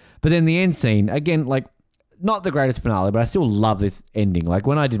scene. But then the end scene, again, like, not the greatest finale, but I still love this ending. Like,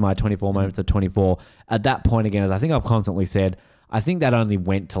 when I did my 24 moments of 24, at that point, again, as I think I've constantly said, I think that only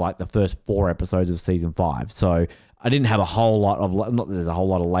went to, like, the first 4 episodes of season 5. So I didn't have a whole lot of, not that there's a whole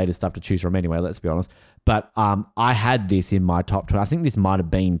lot of later stuff to choose from anyway, let's be honest. But I had this in my top 20. I think this might have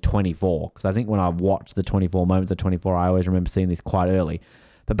been 24 because I think when I watched the 24 moments of 24, I always remember seeing this quite early.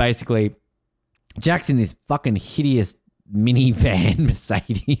 But basically, Jack's in this fucking hideous minivan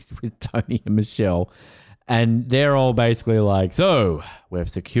Mercedes with Tony and Michelle. And they're all basically like, so we've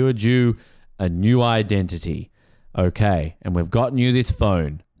secured you a new identity. Okay. And we've gotten you this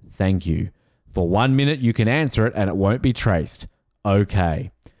phone. Thank you. For 1 minute, you can answer it and it won't be traced.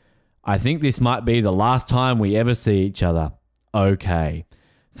 Okay. I think this might be the last time we ever see each other. Okay.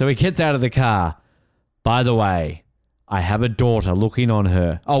 So he gets out of the car. By the way, I have a daughter looking on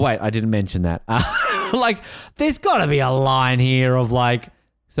her. Oh, wait, I didn't mention that. Like, there's got to be a line here of like,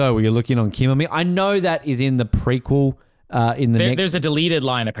 so were you looking on Kim and me? I know that is in the prequel. There's a deleted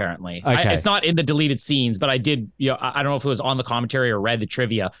line apparently. Okay. It's not in the deleted scenes, but I did. I don't know if it was on the commentary or read the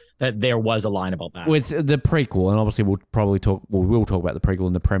trivia that there was a line about that. Well, it's the prequel, and obviously we'll talk about the prequel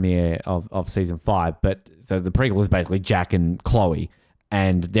in the premiere of season 5. But so the prequel is basically Jack and Chloe,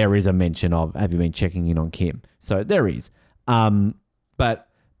 and there is a mention of have you been checking in on Kim? So there is. But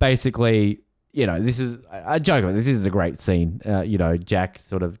basically, this is I joke about this. This is a great scene. Jack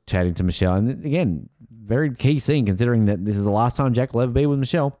sort of chatting to Michelle, and again, very key scene considering that this is the last time Jack will ever be with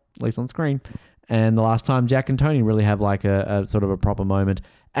Michelle, at least on screen, and the last time Jack and Tony really have like a sort of a proper moment.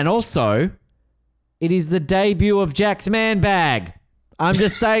 And also, it is the debut of Jack's man bag. I'm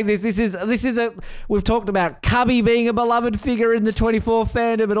just saying this. This is we've talked about Cubby being a beloved figure in the 24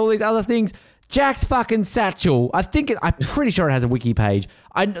 fandom and all these other things. Jack's fucking satchel. I'm pretty sure it has a wiki page.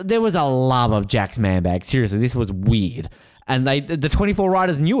 There was a love of Jack's man bag. Seriously, this was weird. And the 24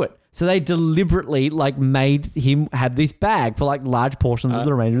 writers knew it. So they deliberately like made him have this bag for like large portions of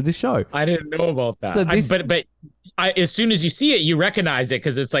the remainder of the show. I didn't know about that. So but as soon as you see it, you recognize it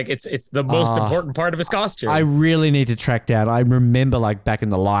because it's like it's the most important part of his costume. I really need to track down. I remember like back in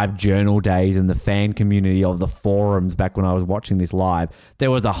the live journal days and the fan community of the forums back when I was watching this live,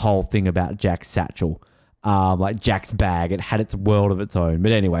 there was a whole thing about Jack's satchel, like Jack's bag. It had its world of its own.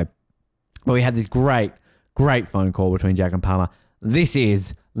 But anyway, we had this great phone call between Jack and Palmer. This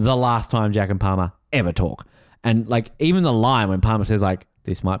is the last time Jack and Palmer ever talk. And like even the line when Palmer says like,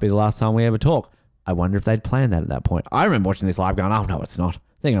 this might be the last time we ever talk. I wonder if they'd planned that at that point. I remember watching this live going, oh no, it's not.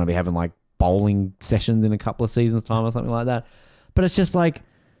 They're going to be having like bowling sessions in a couple of seasons time or something like that. But it's just like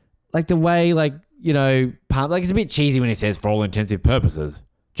the way Palmer, like it's a bit cheesy when he says for all intensive purposes,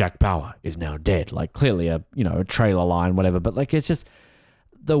 Jack Bauer is now dead. Like clearly a trailer line, whatever. But like, it's just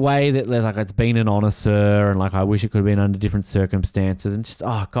the way that like it's been an honor, sir, and like I wish it could have been under different circumstances, and just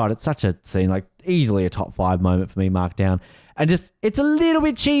oh god, it's such a scene, like easily a top 5 moment for me, marked down. And just it's a little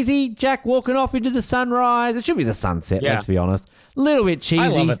bit cheesy. Jack walking off into the sunrise. It should be the sunset. Let's be honest. A little bit cheesy. I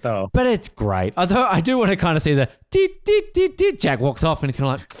love it though, but it's great. Although I do want to kind of see the dit. Jack walks off and he's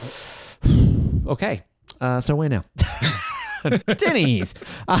kind of like, okay, so where now? Denny's.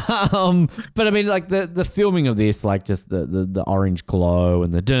 But I mean, like the filming of this, like just the orange glow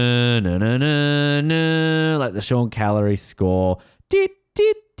and the dun like the Sean Callery score.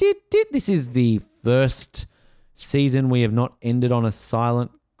 This is the first season we have not ended on a silent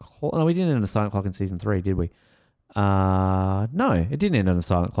clock. No, we didn't end on a silent clock in season 3, did we? No, it didn't end on a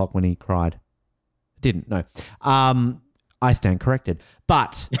silent clock when he cried. It didn't. No. I stand corrected.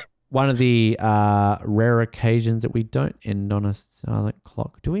 But one of the rare occasions that we don't end on a silent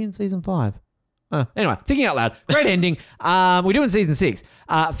clock. Do we in season 5? Anyway, thinking out loud. Great ending. We do in season 6.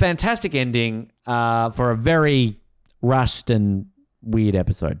 Fantastic ending for a very rushed and weird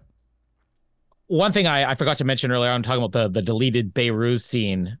episode. One thing I forgot to mention earlier, I'm talking about the deleted Beirut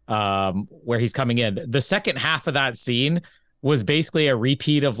scene where he's coming in. The second half of that scene was basically a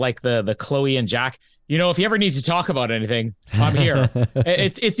repeat of like the Chloe and Jack. If you ever need to talk about anything, I'm here.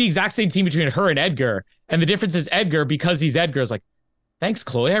 It's the exact same scene between her and Edgar. And the difference is Edgar, because he's Edgar, is like, thanks,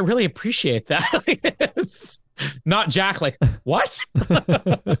 Chloe. I really appreciate that. not Jack. Like, what?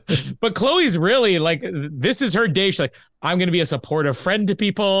 But Chloe's really like, this is her day. She's like, I'm going to be a supportive friend to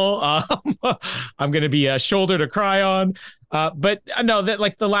people. I'm going to be a shoulder to cry on. But no, that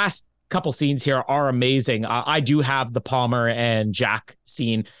like the last couple scenes here are amazing. I do have the Palmer and Jack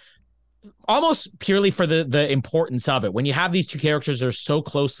scene almost purely for the importance of it. When you have these two characters that are so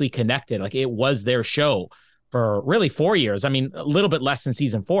closely connected, like it was their show for really 4 years. I mean, a little bit less than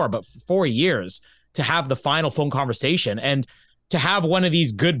season 4, but 4 years to have the final phone conversation and to have one of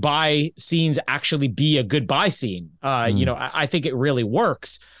these goodbye scenes actually be a goodbye scene. You know, I think it really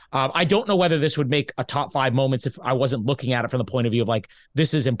works. I don't know whether this would make a top 5 moments if I wasn't looking at it from the point of view of like,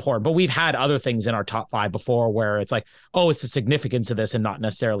 this is important, but we've had other things in our top 5 before where it's like, oh, it's the significance of this and not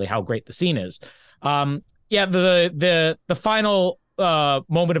necessarily how great the scene is. Yeah. The final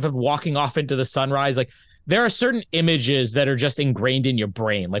moment of him walking off into the sunrise, like there are certain images that are just ingrained in your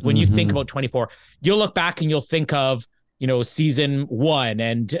brain. Like when you think about 24, you'll look back and you'll think of, you know, season 1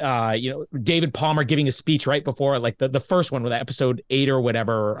 and, you know, David Palmer giving a speech right before like the first one with episode 8 or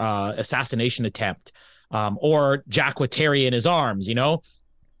whatever, assassination attempt, or Jack with Terry in his arms, you know,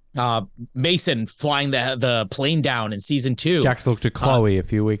 Mason flying the plane down in season 2. Jack looked at Chloe a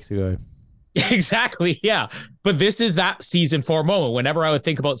few weeks ago. Exactly. Yeah. But this is that season 4 moment. Whenever I would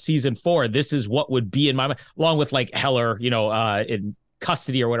think about season 4, this is what would be in my mind, along with like Heller, you know, in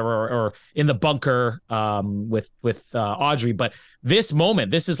custody or whatever, or in the bunker with Audrey. But this moment,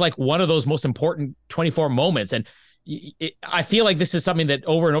 this is like one of those most important 24 moments. And I feel like this is something that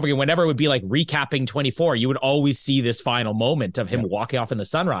over and over again, whenever it would be like recapping 24, you would always see this final moment of him walking off in the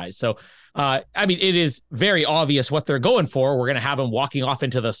sunrise. So, I mean, it is very obvious what they're going for. We're going to have him walking off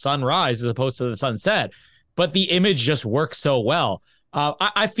into the sunrise as opposed to the sunset, but the image just works so well.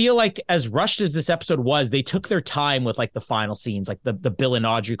 I feel like as rushed as this episode was, they took their time with like the final scenes, like the Bill and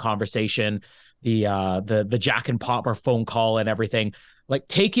Audrey conversation, the Jack and Palmer phone call and everything, like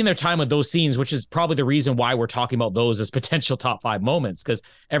taking their time with those scenes, which is probably the reason why we're talking about those as potential top 5 moments, because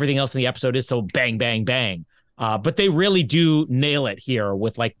everything else in the episode is so bang, bang, bang. But they really do nail it here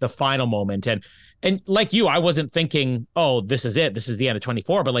with like the final moment. And like you, I wasn't thinking, oh, this is it. This is the end of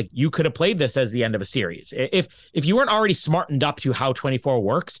 24. But like you could have played this as the end of a series. If you weren't already smartened up to how 24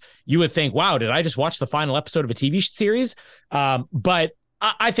 works, you would think, wow, did I just watch the final episode of a TV series? But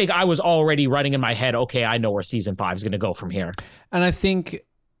I think I was already running in my head, okay, I know where season 5 is going to go from here. And I think,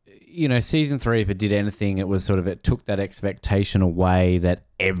 you know, season 3, if it did anything, it was sort of, it took that expectation away that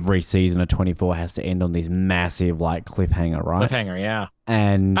every season of 24 has to end on this massive like cliffhanger, right? Cliffhanger, yeah.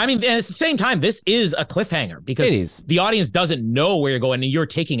 And I mean, at the same time, this is a cliffhanger because the audience doesn't know where you're going and you're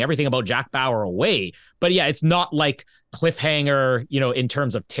taking everything about Jack Bauer away. But yeah, it's not like cliffhanger, you know, in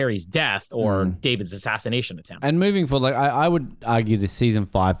terms of Terry's death or David's assassination attempt. And moving forward, like I would argue the season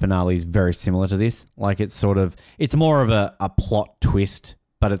 5 finale is very similar to this. Like it's sort of, it's more of a plot twist,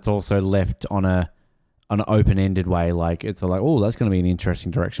 but it's also left on an open-ended way. Like it's like, oh, that's going to be an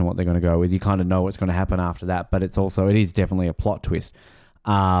interesting direction what they're going to go with. You kind of know what's going to happen after that, but it is definitely a plot twist.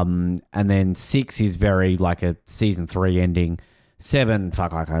 And then 6 is very like a season 3 ending. 7,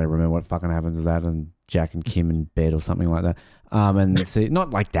 fuck, I can't remember what fucking happens with that, and Jack and Kim in bed or something like that. And see, not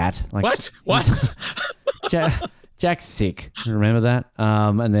like that. Like what? Jack's sick. Remember that?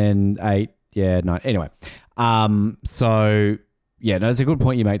 And then 8, 9. Anyway, so. Yeah, no, it's a good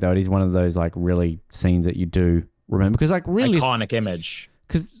point you make, though. It is one of those, like, really scenes that you do remember. Because, like, really... iconic image.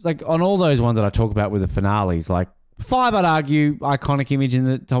 Because, like, on all those ones that I talk about with the finales, like, 5, I'd argue, iconic image in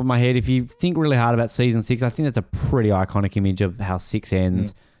the top of my head. If you think really hard about season 6, I think that's a pretty iconic image of how 6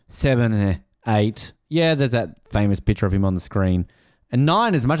 ends. 7, 8, yeah, there's that famous picture of him on the screen. And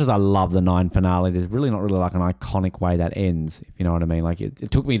 9, as much as I love the 9 finale, there's really not really, like, an iconic way that ends, if you know what I mean. Like, it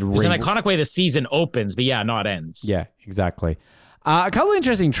took me to... There's an iconic way the season opens, but yeah, not ends. Yeah, exactly. A couple of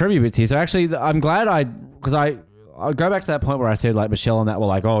interesting trivia bits here. So actually, I'm glad because I go back to that point where I said like Michelle and that were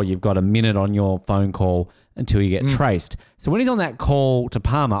like, oh, you've got a minute on your phone call until you get traced. So when he's on that call to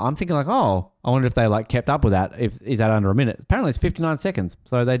Palmer, I'm thinking like, oh, I wonder if they like kept up with that. Is that under a minute? Apparently it's 59 seconds.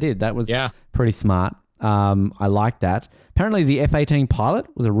 So they did. That was pretty smart. I like that. Apparently the F-18 pilot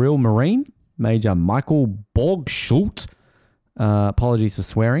was a real Marine, Major Michael Borgschult. Apologies for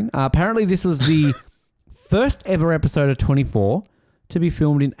swearing. Apparently this was the first ever episode of 24 to be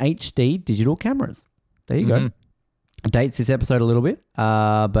filmed in HD digital cameras. There you go. Dates this episode a little bit,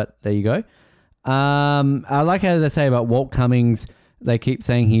 but there you go. I like how they say about Walt Cummings, they keep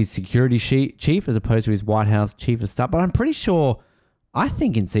saying he's security chief as opposed to his White House chief of staff, but I'm pretty sure, I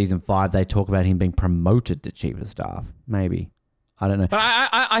think in season 5 they talk about him being promoted to chief of staff, maybe. I don't know. But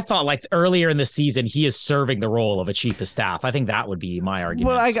I thought like earlier in the season, he is serving the role of a chief of staff. I think that would be my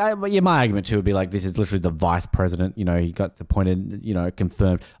argument. Well, my argument too would be like, this is literally the vice president. You know, he got appointed, you know,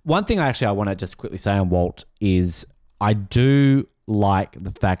 confirmed. One thing I want to just quickly say on Walt is I do like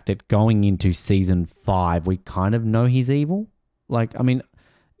the fact that going into season 5, we kind of know he's evil. Like, I mean,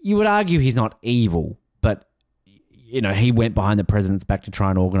 you would argue he's not evil, but, you know, he went behind the president's back to try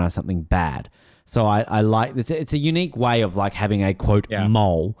and organize something bad. So I like this. It's a unique way of like having a quote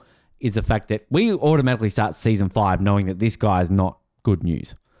mole, is the fact that we automatically start season 5 knowing that this guy is not good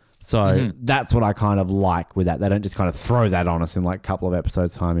news. So that's what I kind of like with that. They don't just kind of throw that on us in like a couple of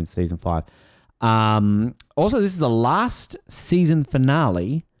episodes time in season 5. Also, this is the last season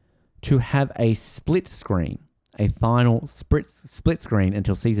finale to have a split screen, a final split screen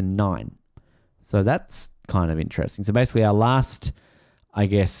until season 9. So that's kind of interesting. So basically our last, I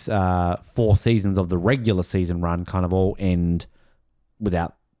guess, 4 seasons of the regular season run kind of all end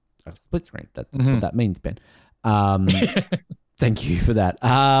without a split screen. That's what that means, Ben. Thank you for that.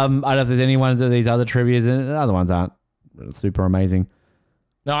 I don't know if there's any ones of these other trivias, and the other ones aren't super amazing.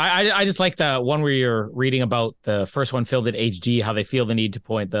 No, I just like the one where you're reading about the first one filmed in HD, how they feel the need to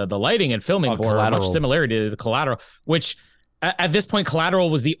point the lighting and filming bore much similarity to the Collateral, which at this point,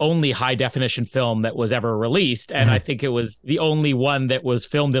 Collateral was the only high definition film that was ever released. And I think it was the only one that was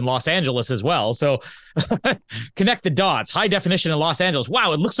filmed in Los Angeles as well. So connect the dots, high definition in Los Angeles.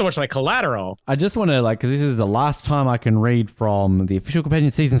 Wow, it looks so much like Collateral. I just want to, because this is the last time I can read from the official companion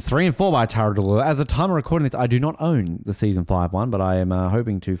seasons 3 and 4 by Tara Delula. As the time of recording this, I do not own the season 5 one, but I am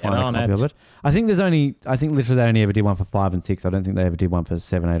hoping to find a copy of it. I think literally they only ever did one for 5 and 6. I don't think they ever did one for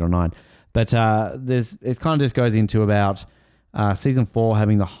 7, 8, or 9. But it kind of just goes into about season 4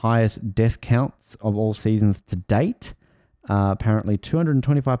 having the highest death counts of all seasons to date. Apparently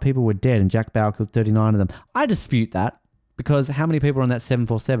 225 people were dead and Jack Bauer killed 39 of them. I dispute that, because how many people are on that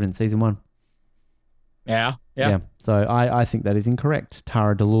 747 in season 1? Yeah. So I think that is incorrect.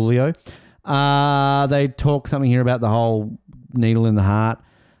 Tara DeLulio. They talk something here about the whole needle in the heart.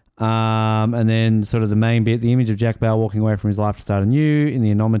 And then sort of the main bit, the image of Jack Bauer walking away from his life to start anew in the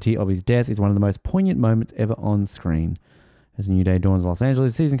enormity of his death is one of the most poignant moments ever on screen. As a new day dawns in Los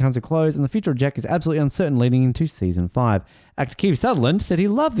Angeles, the season comes to close, and the future of Jack is absolutely uncertain leading into season 5. Actor Keith Sutherland said he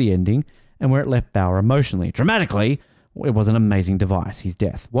loved the ending and where it left Bauer emotionally. Dramatically, it was an amazing device, his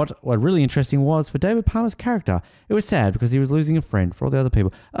death. What really interesting was for David Palmer's character, it was sad because he was losing a friend for all the other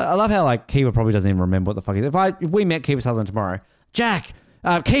people. I love how Kiva probably doesn't even remember what the fuck it is. If we met Keith Sutherland tomorrow, Jack,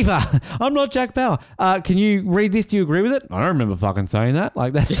 Kiva, I'm not Jack Bauer. Can you read this? Do you agree with it? I don't remember fucking saying that.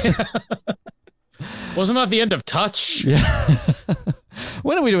 Like that's. Wasn't that the end of Touch? Yeah.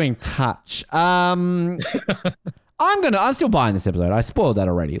 When are we doing Touch? I'm still buying this episode. I spoiled that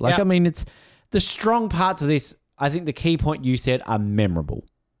already. I mean, it's the strong parts of this. I think the key point you said are memorable.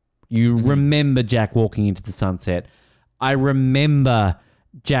 You remember Jack walking into the sunset. I remember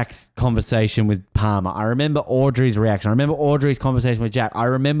Jack's conversation with Palmer. I remember Audrey's reaction. I remember Audrey's conversation with Jack. I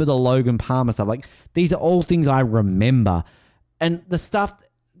remember the Logan Palmer stuff. Like, these are all things I remember. And the stuff,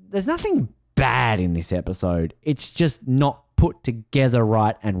 there's nothing bad in this episode. It's just not put together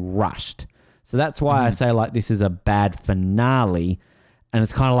right and rushed. So that's why I say this is a bad finale. And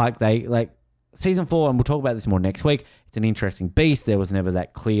it's kind of like season 4, and we'll talk about this more next week. It's an interesting beast. There was never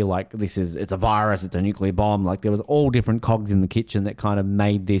that clear, it's a virus, it's a nuclear bomb. There was all different cogs in the kitchen that kind of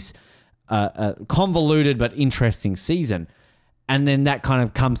made this a convoluted but interesting season. And then that kind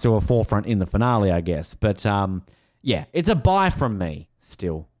of comes to a forefront in the finale, I guess. But it's a buy from me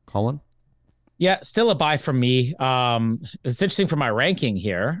still, Colin. Yeah, still a buy from me. It's interesting for my ranking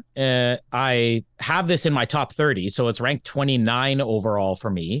here. I have this in my top 30, so it's ranked 29 overall for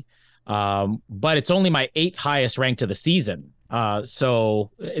me. But it's only my 8th highest ranked of the season.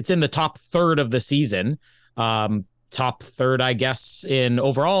 So it's in the top third of the season. Top third, I guess, in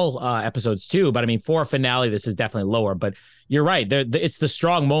overall episodes too. But I mean, for a finale, this is definitely lower. But you're right. It's the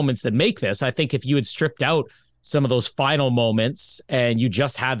strong moments that make this. I think if you had stripped out some of those final moments and you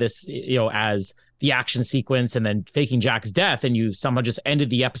just had this, as the action sequence and then faking Jack's death, and you somehow just ended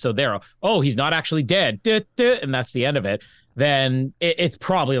the episode there. Oh, he's not actually dead. And that's the end of it. Then it's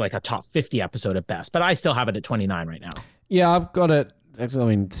probably like a top 50 episode at best. But I still have it at 29 right now. Yeah, I've got it. Actually, I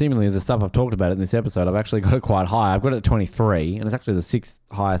mean, seemingly the stuff I've talked about in this episode, I've actually got it quite high. I've got it at 23, and it's actually the 6th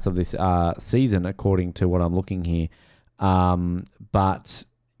highest of this season, according to what I'm looking here. But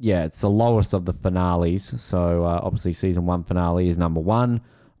yeah, it's the lowest of the finales. So obviously season 1 finale is number 1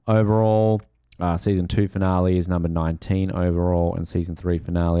 overall. Season 2 finale is number 19 overall. And season 3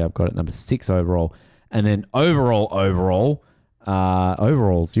 finale, I've got it number 6 overall. And then overall,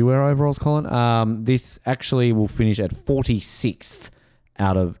 Overalls. Do you wear overalls, Colin? This actually will finish at 46th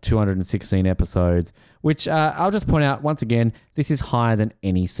out of 216 episodes, which I'll just point out once again, this is higher than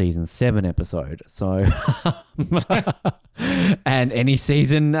any season 7 episode. So, and any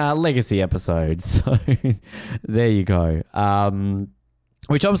season legacy episode. So there you go.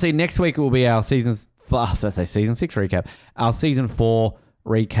 Which obviously next week will be our season 6 recap. Our season 4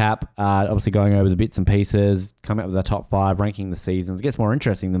 recap, obviously going over the bits and pieces, coming up with our top 5, ranking the seasons. It gets more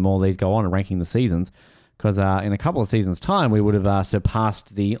interesting the more these go on and ranking the seasons, because in a couple of seasons' time, we would have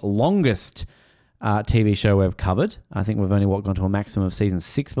surpassed the longest TV show we've covered. I think we've only gone to a maximum of season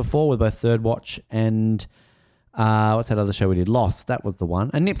 6 before with both Third Watch and what's that other show we did? Lost. That was the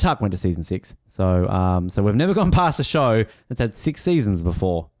one. And Nip Tuck went to season 6. So we've never gone past a show that's had 6 seasons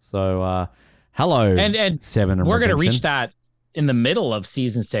before. So hello, and 7. We're going to reach that in the middle of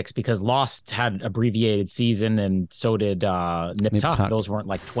season 6 because Lost had abbreviated season and so did Nip Tuck. Those weren't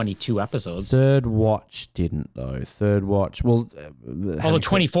like 22 episodes. Third Watch didn't though. Third Watch, well, although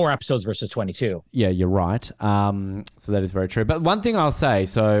 24 episodes versus 22. Yeah, you're right. So that is very true. But one thing I'll say,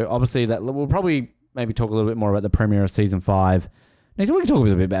 so obviously that we'll probably maybe talk a little bit more about the premiere of season 5. Next week we can talk a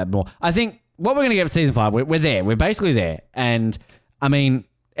little bit about more. I think what we're going to get for season 5, we're there. We're basically there. And I mean,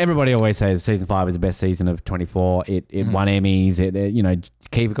 everybody always says season 5 is the best season of 24. It won Emmys.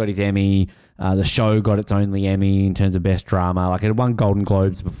 Kiva got his Emmy. The show got its only Emmy in terms of best drama. Like, it had won Golden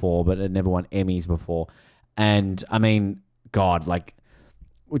Globes before, but it never won Emmys before. And I mean, God, like,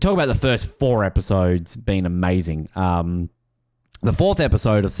 we talk about the first 4 episodes being amazing. The 4th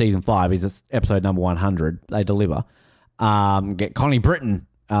episode of season 5 is episode number 100. They deliver. Get Connie Britton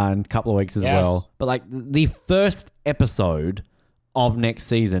in a couple of weeks as well. But like, the first episode of next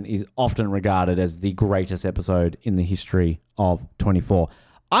season is often regarded as the greatest episode in the history of 24.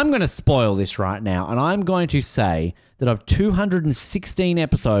 I'm going to spoil this right now, and I'm going to say that of 216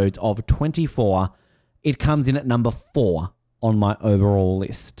 episodes of 24, it comes in at number 4 on my overall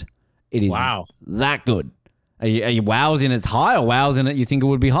list. It is that good. Are you wows in it's high or wows in it you think it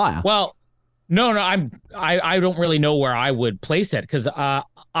would be higher? Well, no, I don't really know where I would place it because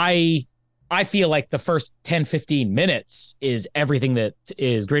I feel like the first 10, 15 minutes is everything that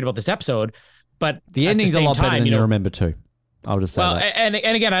is great about this episode, but the ending's a lot better than you remember too. I'll just say that. And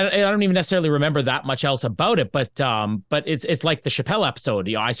again, I don't even necessarily remember that much else about it, but it's like the Chappelle episode.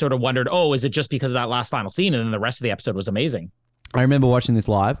 You know, I sort of wondered, is it just because of that last final scene, and then the rest of the episode was amazing. I remember watching this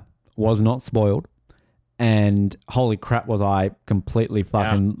live, was not spoiled, and holy crap, was I completely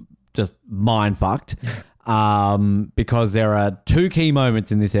fucking just mind fucked. Because there are 2 key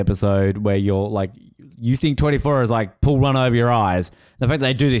moments in this episode where you're like, you think 24 is like pull one over your eyes. The fact that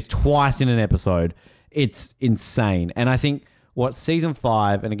they do this twice in an episode, it's insane. And I think what season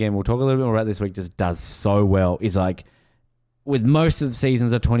 5, and again, we'll talk a little bit more about this week, just does so well is like, with most of the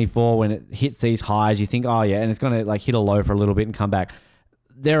seasons of 24, when it hits these highs, you think, and it's going to like hit a low for a little bit and come back.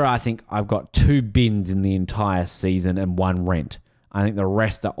 I think I've got 2 bins in the entire season and 1 rent. I think the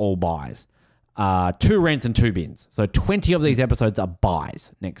rest are all buys. 2 rents and 2 bins. So 20 of these episodes are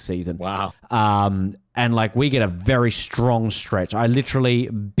buys next season. Wow. And like, we get a very strong stretch. I literally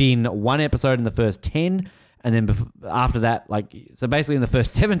bin 1 episode in the first 10. And then after that, like, so basically in the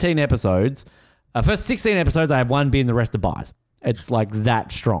first 17 episodes, first 16 episodes, I have 1 bin, the rest are buys. It's like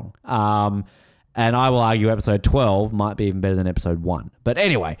that strong. And I will argue episode 12 might be even better than episode 1. But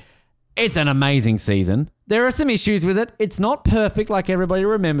anyway, it's an amazing season. There are some issues with it. It's not perfect like everybody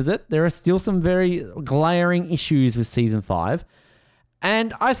remembers it. There are still some very glaring issues with season 5.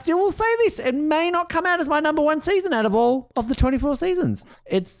 And I still will say this, it may not come out as my number 1 season out of all of the 24 seasons.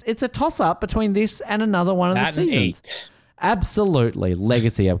 It's a toss-up between this and another one of the seasons. 8. Absolutely.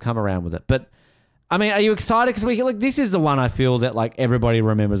 Legacy, I've come around with it. But I mean, are you excited? Because this is the one I feel that like everybody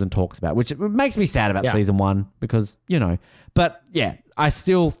remembers and talks about, which makes me sad about season 1 because, but yeah, I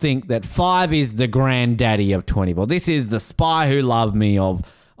still think that 5 is the granddaddy of 24. This is the Spy Who Loved Me of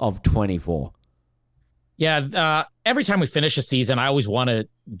 24. Yeah, every time we finish a season, I always want to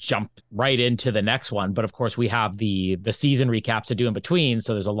jump right into the next one. But of course, we have the season recaps to do in between,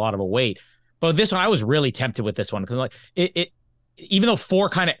 so there's a lot of a wait. But this one, I was really tempted with this one because like it even though 4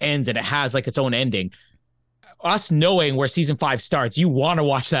 kind of ends and it has like its own ending, us knowing where season 5 starts, you want to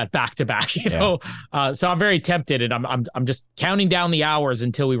watch that back to back, you know? So I'm very tempted, and I'm just counting down the hours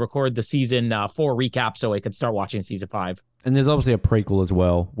until we record the season 4 recap so I can start watching season 5. And there's obviously a prequel as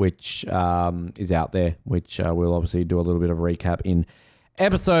well, which is out there, which we'll obviously do a little bit of a recap in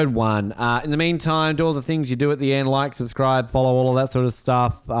episode 1. In the meantime, do all the things you do at the end, like, subscribe, follow, all of that sort of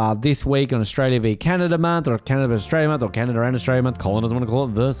stuff. This week on Australia v Canada month, or Canada v Australia month, or Canada and Australia month. Colin doesn't want to call it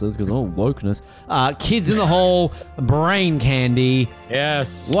versus because, wokeness. Kids in the Hall, Brain Candy.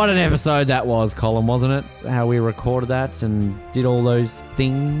 Yes. What an episode that was, Colin, wasn't it? How we recorded that and did all those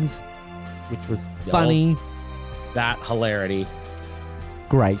things, which was funny. That hilarity.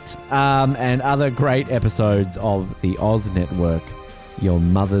 Great. And other great episodes of the Oz Network, your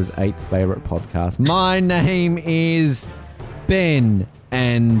mother's 8th favorite podcast. My name is Ben,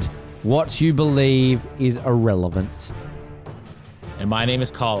 and what you believe is irrelevant. And my name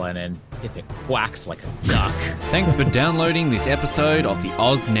is Colin, and if it quacks like a duck. Thanks for downloading this episode of the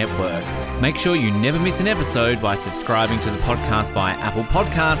Oz Network. Make sure you never miss an episode by subscribing to the podcast via Apple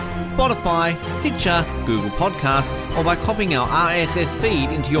Podcasts, Spotify, Stitcher, Google Podcasts, or by copying our RSS feed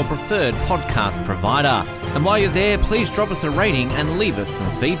into your preferred podcast provider. And while you're there, please drop us a rating and leave us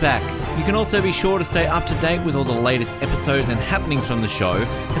some feedback. You can also be sure to stay up to date with all the latest episodes and happenings from the show,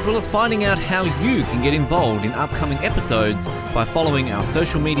 as well as finding out how you can get involved in upcoming episodes by following our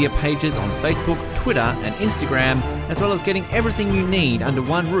social media pages on Facebook, Twitter, and Instagram, as well as getting everything you need under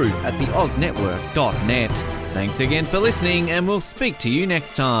one roof at theoznetwork.net. Thanks again for listening, and we'll speak to you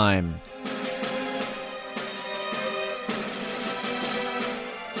next time.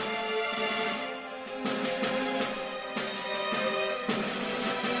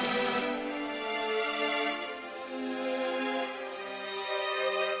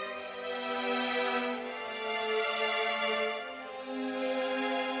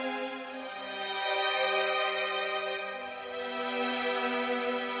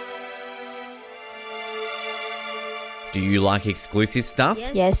 Do you like exclusive stuff?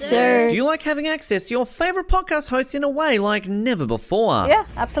 Yes, sir. Do you like having access to your favourite podcast hosts in a way like never before? Yeah,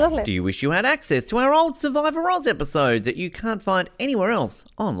 absolutely. Do you wish you had access to our old Survivor Oz episodes that you can't find anywhere else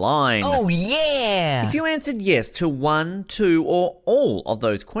online? Oh, yeah! If you answered yes to 1, 2, or all of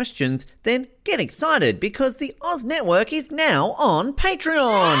those questions, then get excited because the Oz Network is now on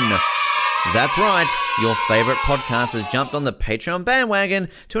Patreon. That's right, your favourite podcast has jumped on the Patreon bandwagon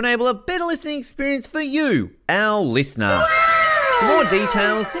to enable a better listening experience for you, our listener. For more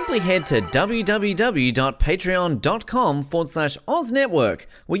details, simply head to www.patreon.com/Oz Network,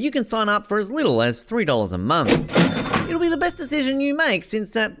 where you can sign up for as little as $3 a month. It'll be the best decision you make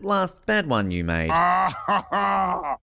since that last bad one you made.